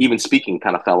even speaking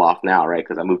kind of fell off now, right?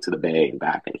 Because I moved to the Bay and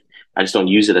back, and I just don't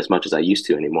use it as much as I used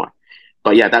to anymore.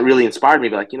 But yeah, that really inspired me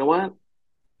to be like, you know what?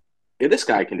 If this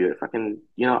guy can do it, fucking,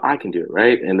 I can do it,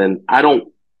 right? And then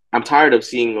I'm tired of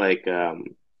seeing like,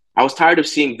 I was tired of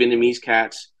seeing Vietnamese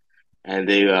cats and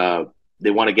they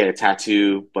want to get a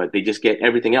tattoo, but they just get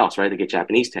everything else, right? They get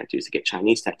Japanese tattoos, they get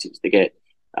Chinese tattoos, they get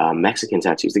Mexican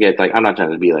tattoos, they get like I'm not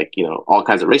trying to be like all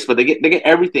kinds of race, but they get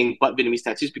everything but Vietnamese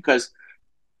tattoos because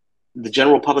the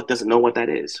general public doesn't know what that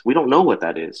is. We don't know what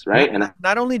that is, right?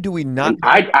 Not only do we not And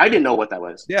I didn't know what that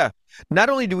was. Yeah. Not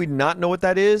only do we not know what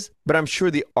that is, but I'm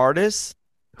sure the artists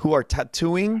who are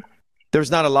tattooing, there's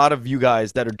not a lot of you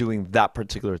guys that are doing that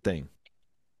particular thing.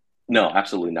 No,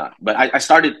 absolutely not. But I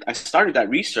started that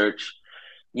research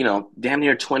damn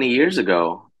near 20 years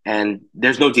ago, and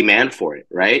there's no demand for it,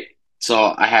 right?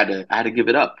 So I had to give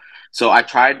it up. So I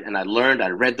tried and I learned, I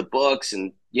read the books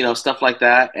and stuff like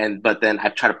that, and but then I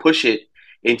try to push it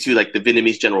into like the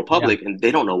Vietnamese general Yeah. public, and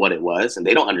they don't know what it was, and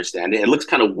they don't understand it. It looks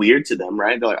kind of weird to them,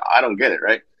 right? They're like, I don't get it,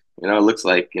 right? It looks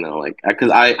like like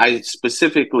because I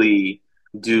specifically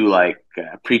do like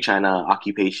pre-China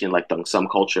occupation, like some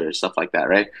culture stuff like that,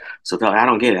 right? So they're like, I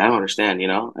don't get it, I don't understand,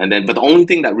 and then but the only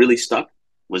thing that really stuck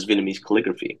was Vietnamese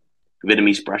calligraphy,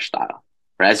 Vietnamese brush style,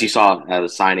 right? As you saw at the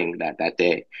signing that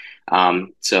day.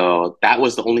 So that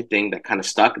was the only thing that kind of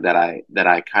stuck that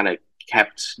I kind of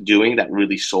kept doing that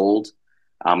really sold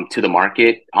to the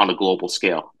market on a global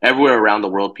scale. Everywhere around the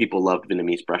world, people loved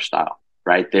Vietnamese brush style,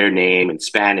 right? Their name in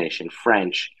Spanish, in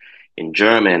French, in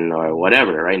German, or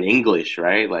whatever, right? In English,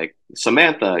 right? Like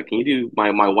Samantha, can you do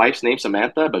my wife's name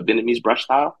Samantha, but Vietnamese brush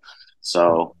style?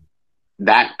 So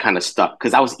that kind of stuck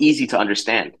because that was easy to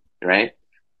understand, right?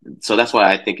 So that's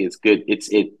why I think it's good.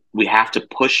 We have to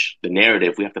push the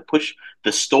narrative. We have to push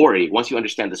the story. Once you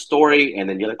understand the story, and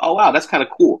then you're like, oh wow, that's kind of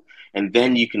cool. And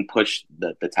then you can push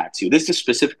the tattoo. This is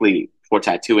specifically for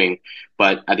tattooing,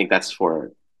 but I think that's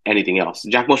for anything else.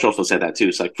 Jack Mosher also said that too.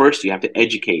 It's like first you have to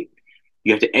educate.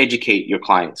 You have to educate your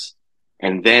clients,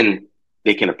 and then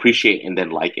they can appreciate and then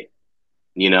like it.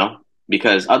 You know?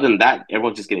 Because other than that,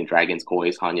 everyone's just getting dragons,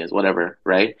 kois, hanyas, whatever,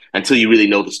 right? Until you really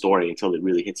know the story, until it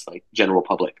really hits like general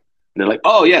public. And they're like,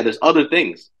 oh yeah, there's other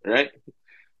things, right?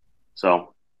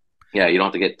 So yeah, you don't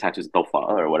have to get tattoos of tofa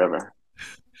or whatever.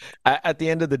 At the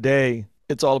end of the day,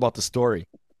 it's all about the story.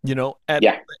 At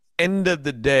Yeah. the end of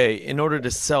the day, in order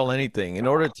to sell anything, in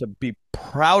order to be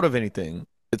proud of anything,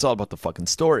 it's all about the fucking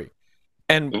story.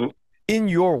 And Hmm. in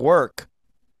your work,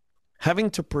 having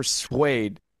to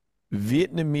persuade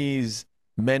Vietnamese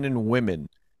men and women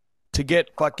to get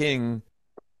fucking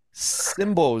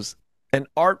symbols and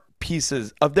art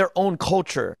pieces of their own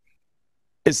culture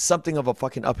is something of a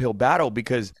fucking uphill battle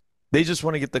because they just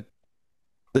want to get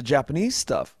the Japanese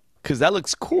stuff because that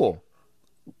looks cool.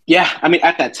 Yeah, I mean,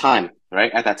 at that time,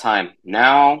 right? At that time,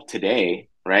 now today,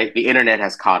 right? The internet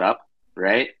has caught up,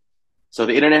 right? So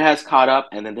the internet has caught up,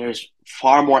 and then there's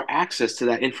far more access to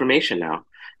that information now.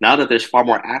 Now that there's far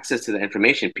more access to that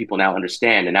information, people now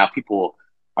understand, and now people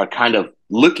are kind of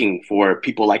looking for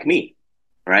people like me,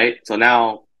 right? So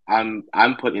now I'm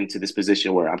put into this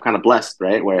position where I'm kind of blessed,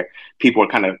 right? Where people are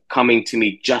kind of coming to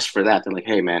me just for that. They're like,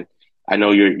 "Hey, man, I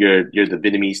know you're the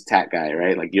Vietnamese tat guy,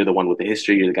 right? Like you're the one with the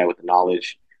history, you're the guy with the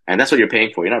knowledge, and that's what you're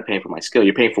paying for. You're not paying for my skill,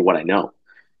 you're paying for what I know,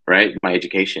 right? My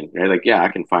education, right? Like, yeah, I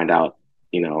can find out,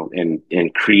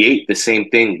 and create the same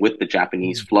thing with the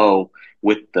Japanese flow,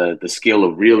 with the skill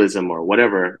of realism or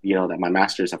whatever, that my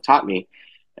masters have taught me,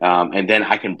 and then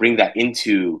I can bring that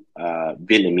into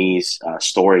Vietnamese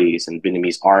stories and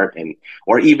Vietnamese art, and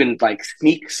or even like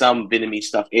sneak some Vietnamese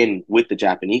stuff in with the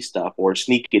Japanese stuff, or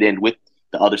sneak it in with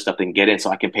the other stuff that can get in, so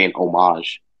I can pay an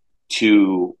homage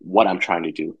to what I'm trying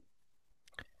to do.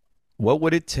 What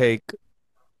would it take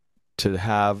to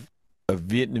have a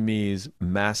Vietnamese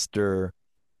master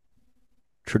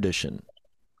tradition,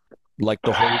 like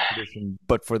the Hori tradition,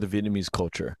 but for the Vietnamese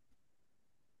culture?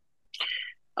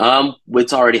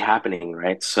 It's already happening,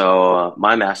 right? So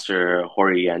my master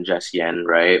Hori and Jess Yen,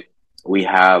 right? We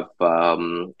have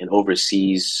an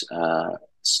overseas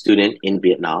student in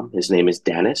Vietnam. His name is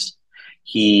Dennis.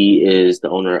 He is the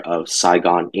owner of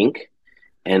Saigon Inc.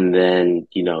 And then,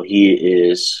 he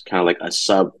is kind of like a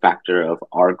sub factor of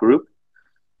our group.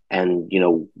 And,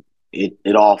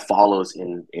 it all follows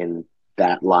in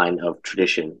that line of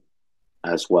tradition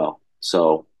as well.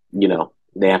 So,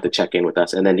 they have to check in with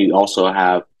us. And then you also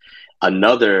have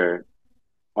another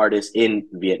artist in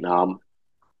Vietnam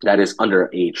that is under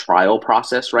a trial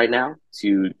process right now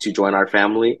to join our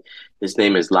family. His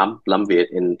name is Lam Viet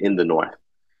in the north.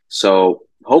 So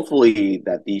hopefully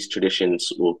that these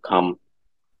traditions will come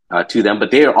to them,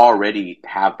 but they already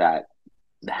have that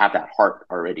heart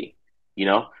already.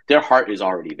 Their heart is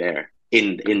already there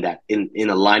in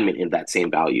alignment in that same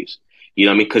values. You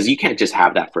know what I mean? Because you can't just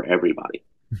have that for everybody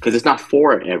because it's not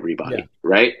for Yeah. everybody,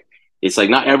 right? It's like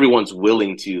not everyone's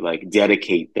willing to like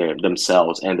dedicate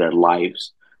themselves and their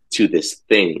lives to this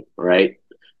thing, right?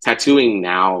 Tattooing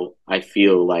now, I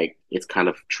feel like it's kind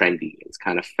of trendy, it's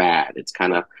kind of fad, it's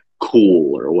kind of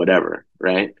cool or whatever,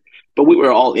 right? But we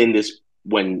were all in this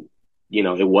when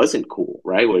it wasn't cool,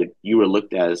 right? Where you were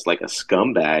looked at as like a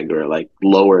scumbag or like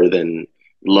lower than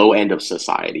low end of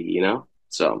society.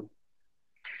 So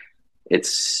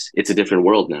it's a different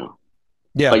world now.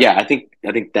 Yeah. But yeah, I think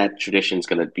that tradition is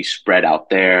going to be spread out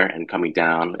there and coming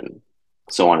down and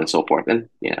so on and so forth. And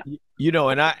yeah.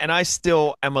 And I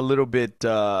still am a little bit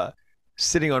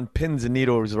sitting on pins and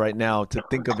needles right now to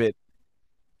think of it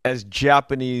as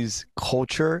Japanese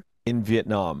culture in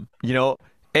Vietnam.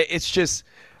 It's just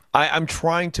I'm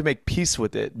trying to make peace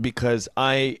with it because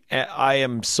I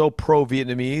am so pro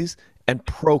Vietnamese and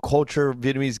pro culture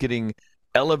Vietnamese getting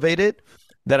elevated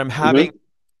that I'm having,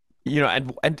 Hmm.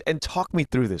 and talk me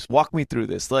through this, walk me through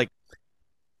this. Like,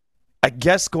 I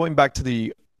guess going back to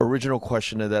the original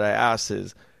question that I asked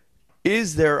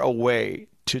is there a way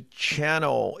to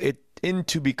channel it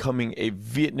into becoming a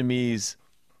Vietnamese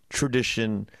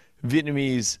tradition,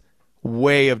 Vietnamese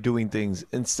way of doing things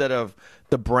instead of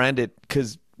the branded?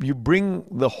 Because you bring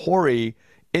the Hori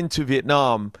into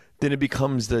Vietnam, then it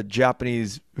becomes the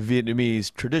Japanese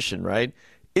Vietnamese tradition, right?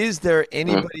 Is there Hmm.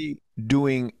 anybody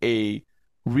doing a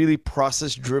really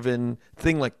process driven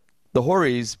thing like the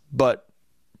Horis, but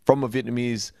from a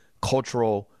Vietnamese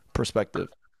cultural perspective?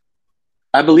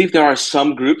 I believe there are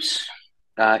some groups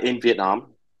in Vietnam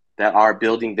that are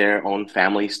building their own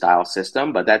family style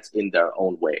system, but that's in their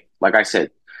own way. Like I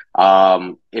said,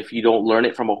 if you don't learn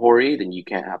it from a Hori, then you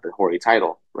can't have the Hori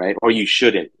title, right? Or you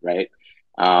shouldn't, right?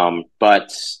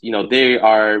 But they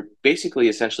are basically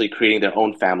essentially creating their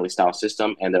own family style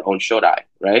system and their own shodai,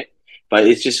 right? But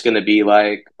it's just going to be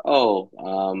like, oh,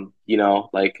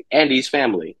 like Andy's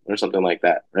family or something like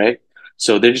that, right?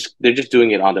 So they're just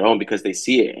doing it on their own because they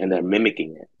see it and they're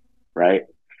mimicking it, right?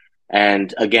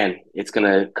 And again, it's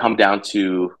gonna come down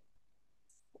to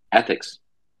ethics,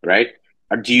 right?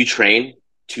 Or do you train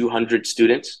 200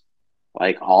 students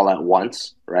like all at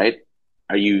once, right?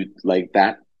 Are you like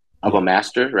that of a Yeah.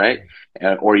 master, right?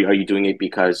 Or are you doing it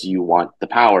because you want the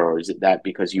power, or is it that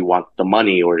because you want the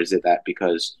money, or is it that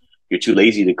because you're too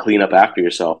lazy to clean up after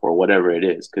yourself, or whatever it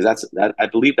is? Because that I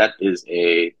believe that is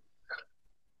a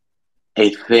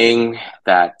thing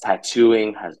that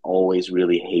tattooing has always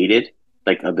really hated.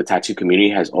 Like the tattoo community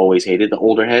has always hated the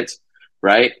older heads,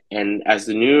 right? And as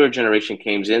the newer generation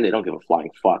comes in, they don't give a flying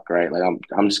fuck, right? Like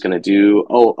I'm just gonna do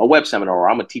a web seminar, or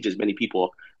I'm gonna teach as many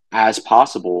people as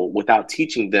possible without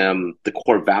teaching them the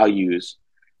core values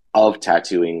of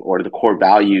tattooing or the core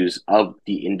values of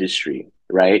the industry,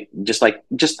 right? Just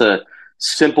the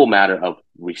simple matter of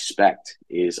respect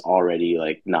is already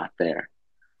like not there,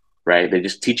 right? They're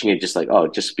just teaching it just like, oh,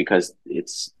 just because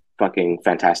it's fucking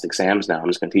Fantastic Sam's now, I'm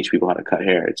just gonna teach people how to cut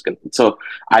hair. It's gonna so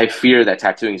I fear that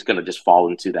tattooing is gonna just fall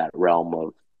into that realm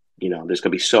of, there's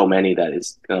gonna be so many that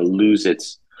it's gonna lose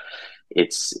its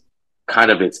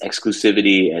kind of its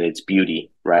exclusivity and its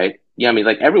beauty, right? Yeah, I mean,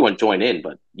 like everyone join in,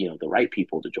 but the right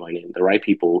people to join in, the right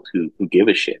people who give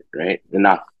a shit, right? And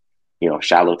not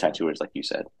shallow tattooers like you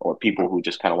said, or people who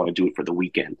just kind of want to do it for the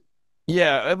weekend.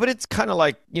 Yeah, but it's kind of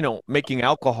like, making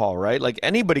alcohol, right? Like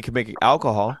anybody can make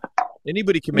alcohol.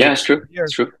 Anybody can Yeah, make it's true. It's beer.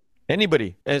 true.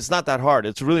 Anybody. And it's not that hard.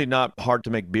 It's really not hard to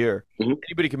make beer. Hmm.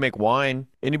 Anybody can make wine.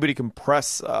 Anybody can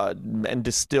press and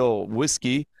distill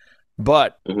whiskey.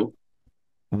 But Hmm.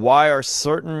 why are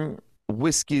certain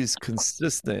whiskeys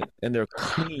consistent and they're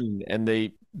clean and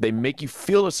they make you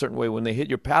feel a certain way when they hit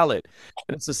your palate?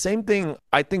 And it's the same thing.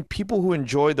 I think people who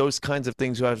enjoy those kinds of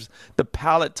things, who have the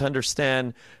palate to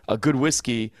understand a good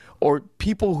whiskey, or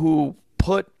people who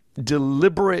put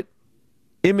deliberate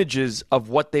images of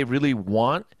what they really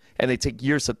want and they take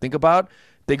years to think about,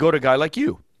 they go to a guy like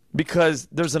you because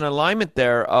there's an alignment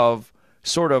there of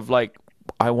sort of like,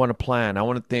 I want to plan, I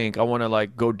want to think, I want to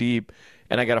like go deep,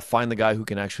 and I got to find the guy who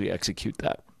can actually execute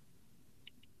that.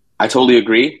 I totally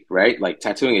agree, right? Like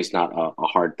tattooing is not a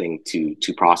hard thing to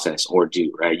process or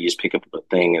do, right? You just pick up a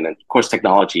thing, and then of course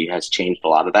technology has changed a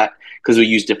lot of that because we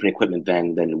use different equipment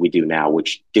then than we do now,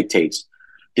 which dictates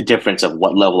the difference of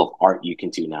what level of art you can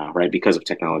do now, right? Because of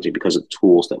technology, because of the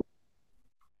tools that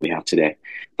we have today.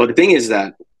 But the thing is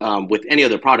that with any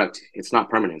other product, it's not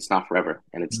permanent, it's not forever,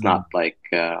 and it's Mm. not like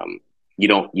you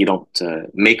don't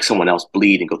make someone else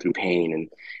bleed and go through pain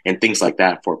and things like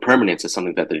that for permanence. Is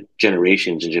something that the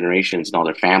generations and generations and all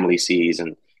their family sees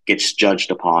and gets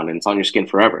judged upon, and it's on your skin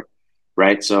forever,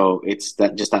 right? So it's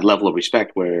that just that level of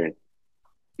respect where.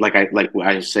 Like I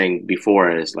was saying before,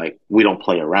 is like we don't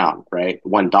play around, right?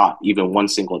 One dot, even one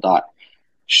single dot,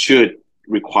 should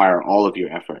require all of your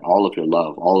effort, all of your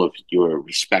love, all of your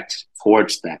respect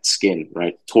towards that skin,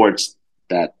 right? Towards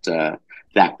that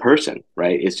person,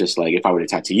 right? It's just like if I were to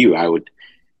tattoo you, I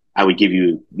would give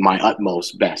you my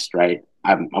utmost best, right?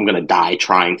 I'm gonna die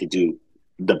trying to do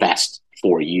the best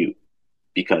for you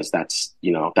because that's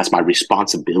my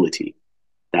responsibility.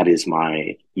 That is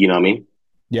my what I mean?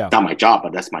 Yeah. Not my job,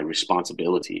 but that's my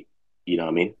responsibility. You know what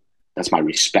I mean? That's my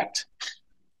respect.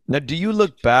 Now, do you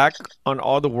look back on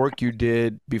all the work you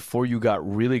did before you got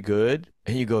really good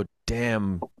and you go,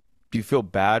 damn, do you feel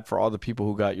bad for all the people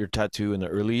who got your tattoo in the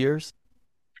early years?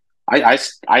 I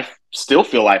still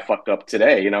feel I fucked up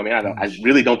today. You know what I mean? Oh, I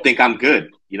really don't think I'm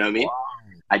good. You know what I mean?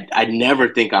 wow. I never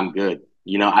think I'm good.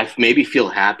 I maybe feel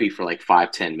happy for like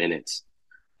 5-10 minutes.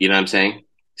 You know what I'm saying?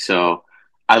 So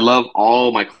I love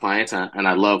all my clients, and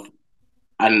I love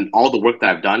and all the work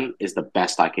that I've done is the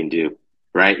best I can do.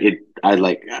 Right?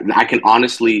 I can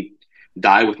honestly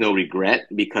die with no regret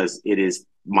because it is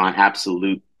my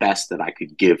absolute best that I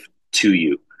could give to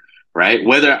you, right?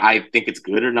 Whether I think it's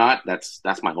good or not, that's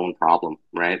my own problem,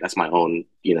 right? That's my own,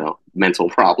 mental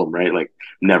problem, right? Like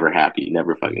never happy,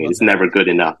 never I fucking, love it's that never answer. good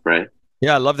enough, right?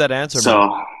 Yeah, I love that answer, man.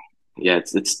 So yeah,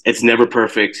 it's never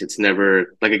perfect. It's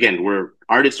never like again, we're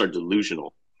artists are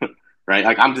delusional, right?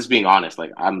 Like I'm just being honest.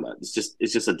 Like it's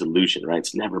just a delusion, right?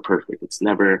 It's never perfect. It's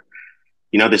never,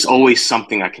 there's always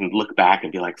something I can look back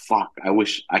and be like, fuck, I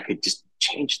wish I could just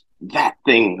change that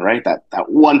thing, right? That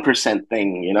 1%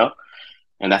 thing,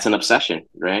 and that's an obsession,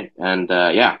 right? And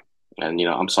yeah, and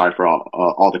I'm sorry for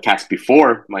all the cats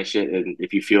before my shit, and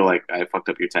if you feel like I fucked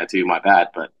up your tattoo, my bad.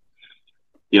 But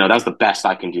that's the best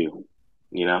I can do,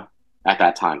 you know, at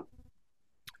that time.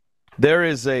 There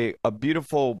is a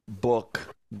beautiful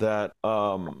book that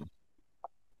Oh,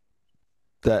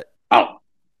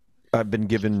 I've been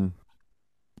given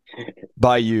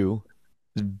by you.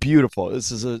 It's beautiful.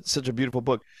 This is such a beautiful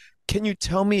book. Can you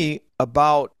tell me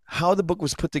about how the book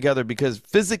was put together? Because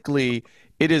physically,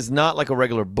 it is not like a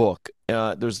regular book.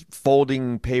 There's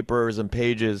folding papers and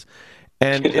pages,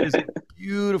 and it is a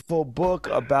beautiful book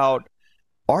about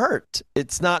art.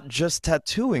 It's not just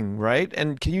tattooing, right?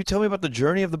 And can you tell me about the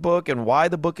journey of the book and why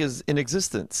the book is in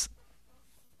existence?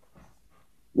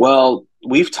 Well,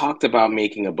 we've talked about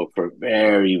making a book for a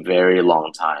very, very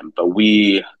long time, but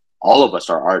all of us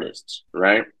are artists,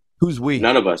 right? Who's we?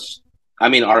 None of us, I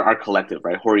mean, our collective,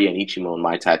 right? Hori and Ichimo and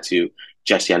My Tattoo,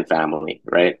 Jessian family,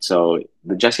 right? So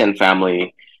the Jessian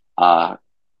family, uh,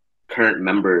 current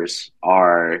members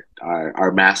are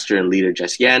our master and leader,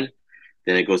 Jessian.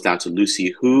 Then it goes down to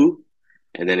Lucy Hu,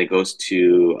 and then it goes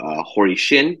to Hori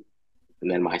Shin, and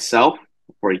then myself,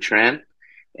 Hori Tran,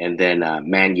 and then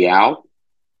Man Yao,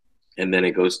 and then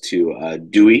it goes to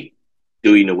Dewey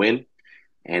Nguyen,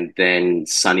 and then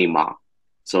Sunny Ma.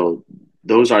 So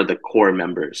those are the core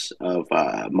members of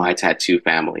my tattoo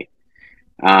family.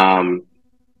 Um,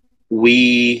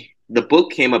 the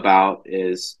book came about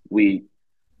is we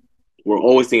were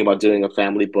always thinking about doing a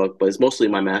family book, but it's mostly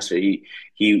my master. He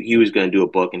was going to do a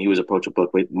book, and he was approach a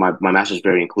book. But my master's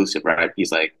very inclusive, right?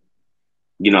 He's like,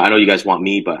 I know you guys want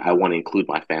me, but I want to include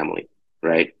my family,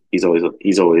 right? He's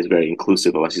always very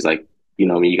inclusive of us. He's like, I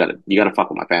mean, you gotta fuck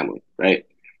with my family, right?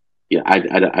 Yeah,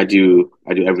 I do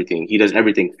everything. He does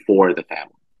everything for the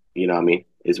family. You know what I mean?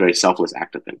 It's a very selfless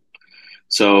act of him.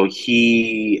 So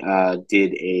he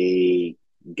did a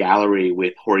gallery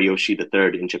with Horiyoshi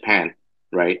III in Japan,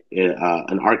 right?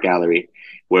 An art gallery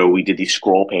where we did these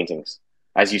scroll paintings,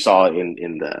 as you saw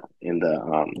in the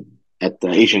at the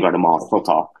Asian Garden Mall,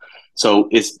 Total. So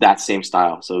it's that same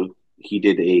style. So he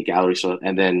did a gallery, so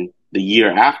and then the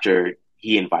year after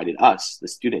he invited us, the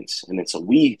students, and then so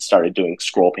we started doing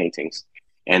scroll paintings,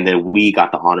 and then we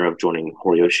got the honor of joining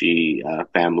Horiyoshi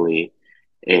family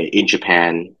in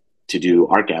Japan to do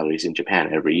art galleries in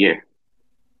Japan every year.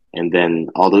 And then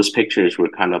all those pictures were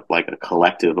kind of like a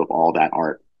collective of all that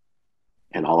art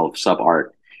and all of sub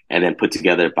art, and then put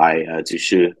together by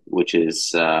Zushu, which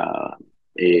is a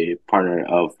partner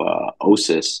of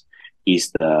Osis.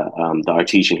 He's the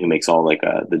artisan who makes all like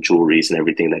the jewelries and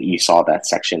everything that you saw that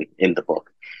section in the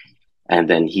book. And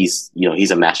then he's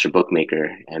a master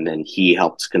bookmaker, and then he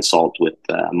helped consult with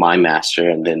my master,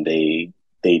 and then they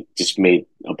just made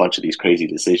a bunch of these crazy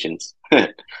decisions.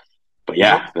 But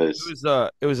Yeah, yeah,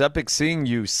 it was epic seeing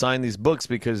you sign these books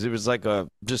because it was like a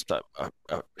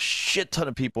shit ton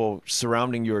of people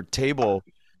surrounding your table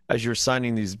as you're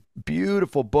signing these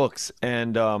beautiful books.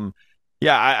 And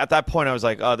yeah, at that point I was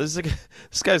like, oh, this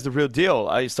guy's the real deal.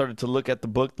 I started to look at the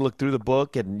book, look through the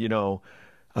book, and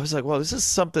I was like, well, this is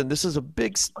something. This is a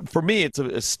for me. It's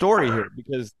a story here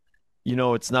because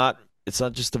it's not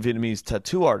just a Vietnamese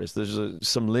tattoo artist. There's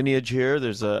some lineage here.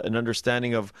 There's an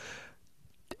understanding of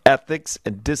ethics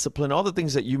and discipline, all the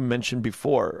things that you mentioned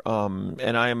before.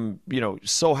 And I am,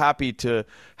 so happy to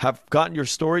have gotten your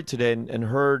story today and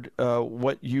heard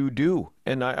what you do.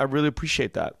 And I really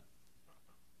appreciate that.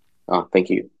 oh, thank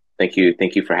you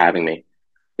for having me.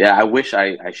 Yeah, I wish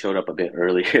I showed up a bit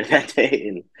earlier that day,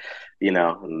 and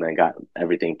then got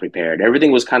everything prepared.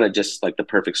 Everything was kind of just like the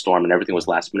perfect storm, and everything was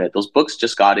last minute. Those books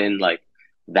just got in like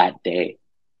that day,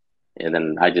 and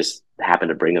then I just happened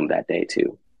to bring them that day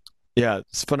too. Yeah,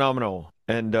 it's phenomenal.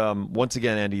 And once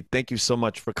again, Andy, thank you so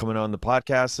much for coming on the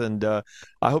podcast. And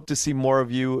I hope to see more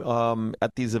of you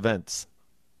at these events.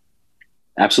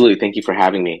 Absolutely. Thank you for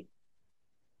having me.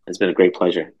 It's been a great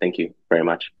pleasure. Thank you very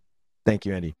much. Thank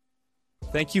you, Andy.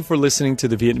 Thank you for listening to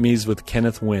The Vietnamese with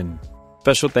Kenneth Nguyen.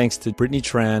 Special thanks to Brittany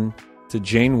Tran, to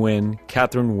Jane Nguyen,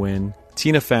 Catherine Nguyen,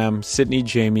 Tina Pham, Sydney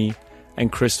Jamie,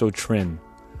 and Christo Trin.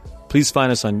 Please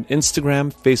find us on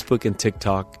Instagram, Facebook, and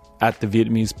TikTok at The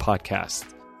Vietnamese Podcast.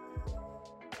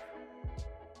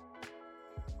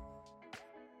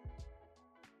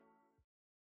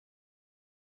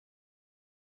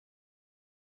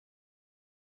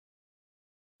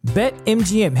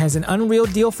 BetMGM has an unreal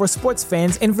deal for sports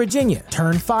fans in Virginia.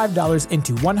 Turn $5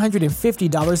 into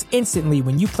 $150 instantly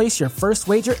when you place your first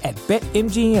wager at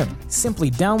BetMGM. Simply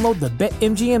download the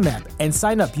BetMGM app and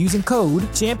sign up using code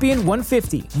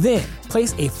Champion150. Then,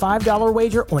 place a $5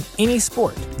 wager on any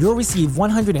sport. You'll receive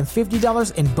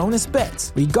 $150 in bonus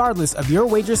bets, regardless of your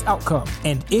wager's outcome.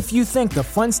 And if you think the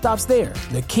fun stops there,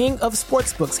 the king of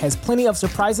sportsbooks has plenty of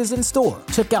surprises in store.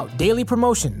 Check out daily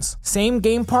promotions,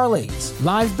 same-game parlays,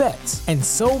 live bets, and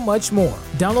so much more.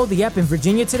 Download the app in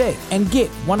Virginia today and get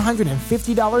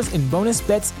 $150 in bonus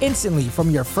bets instantly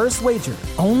from your first wager.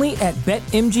 Only at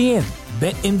BetMGM.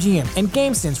 BetMGM and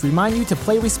GameSense remind you to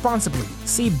play responsibly.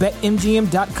 See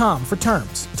BetMGM.com for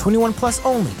terms. 21 plus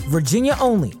only. Virginia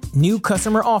only. New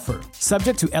customer offer.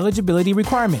 Subject to eligibility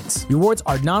requirements. Rewards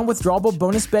are non-withdrawable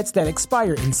bonus bets that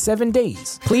expire in 7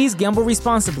 days. Please gamble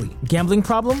responsibly. Gambling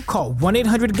problem? Call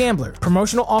 1-800-GAMBLER.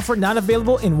 Promotional offer not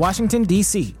available in Washington,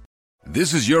 D.C.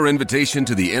 This is your invitation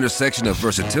to the intersection of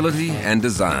versatility and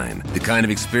design. The kind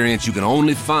of experience you can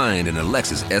only find in a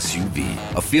Lexus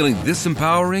SUV. A feeling this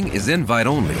empowering is invite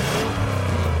only.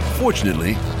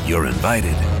 Fortunately, you're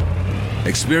invited.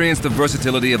 Experience the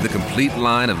versatility of the complete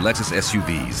line of Lexus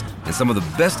SUVs and some of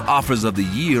the best offers of the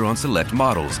year on select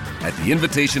models at the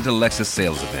Invitation to Lexus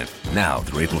sales event, now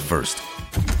through April 1st.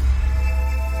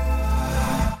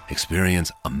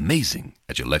 Experience amazing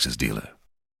at your Lexus dealer.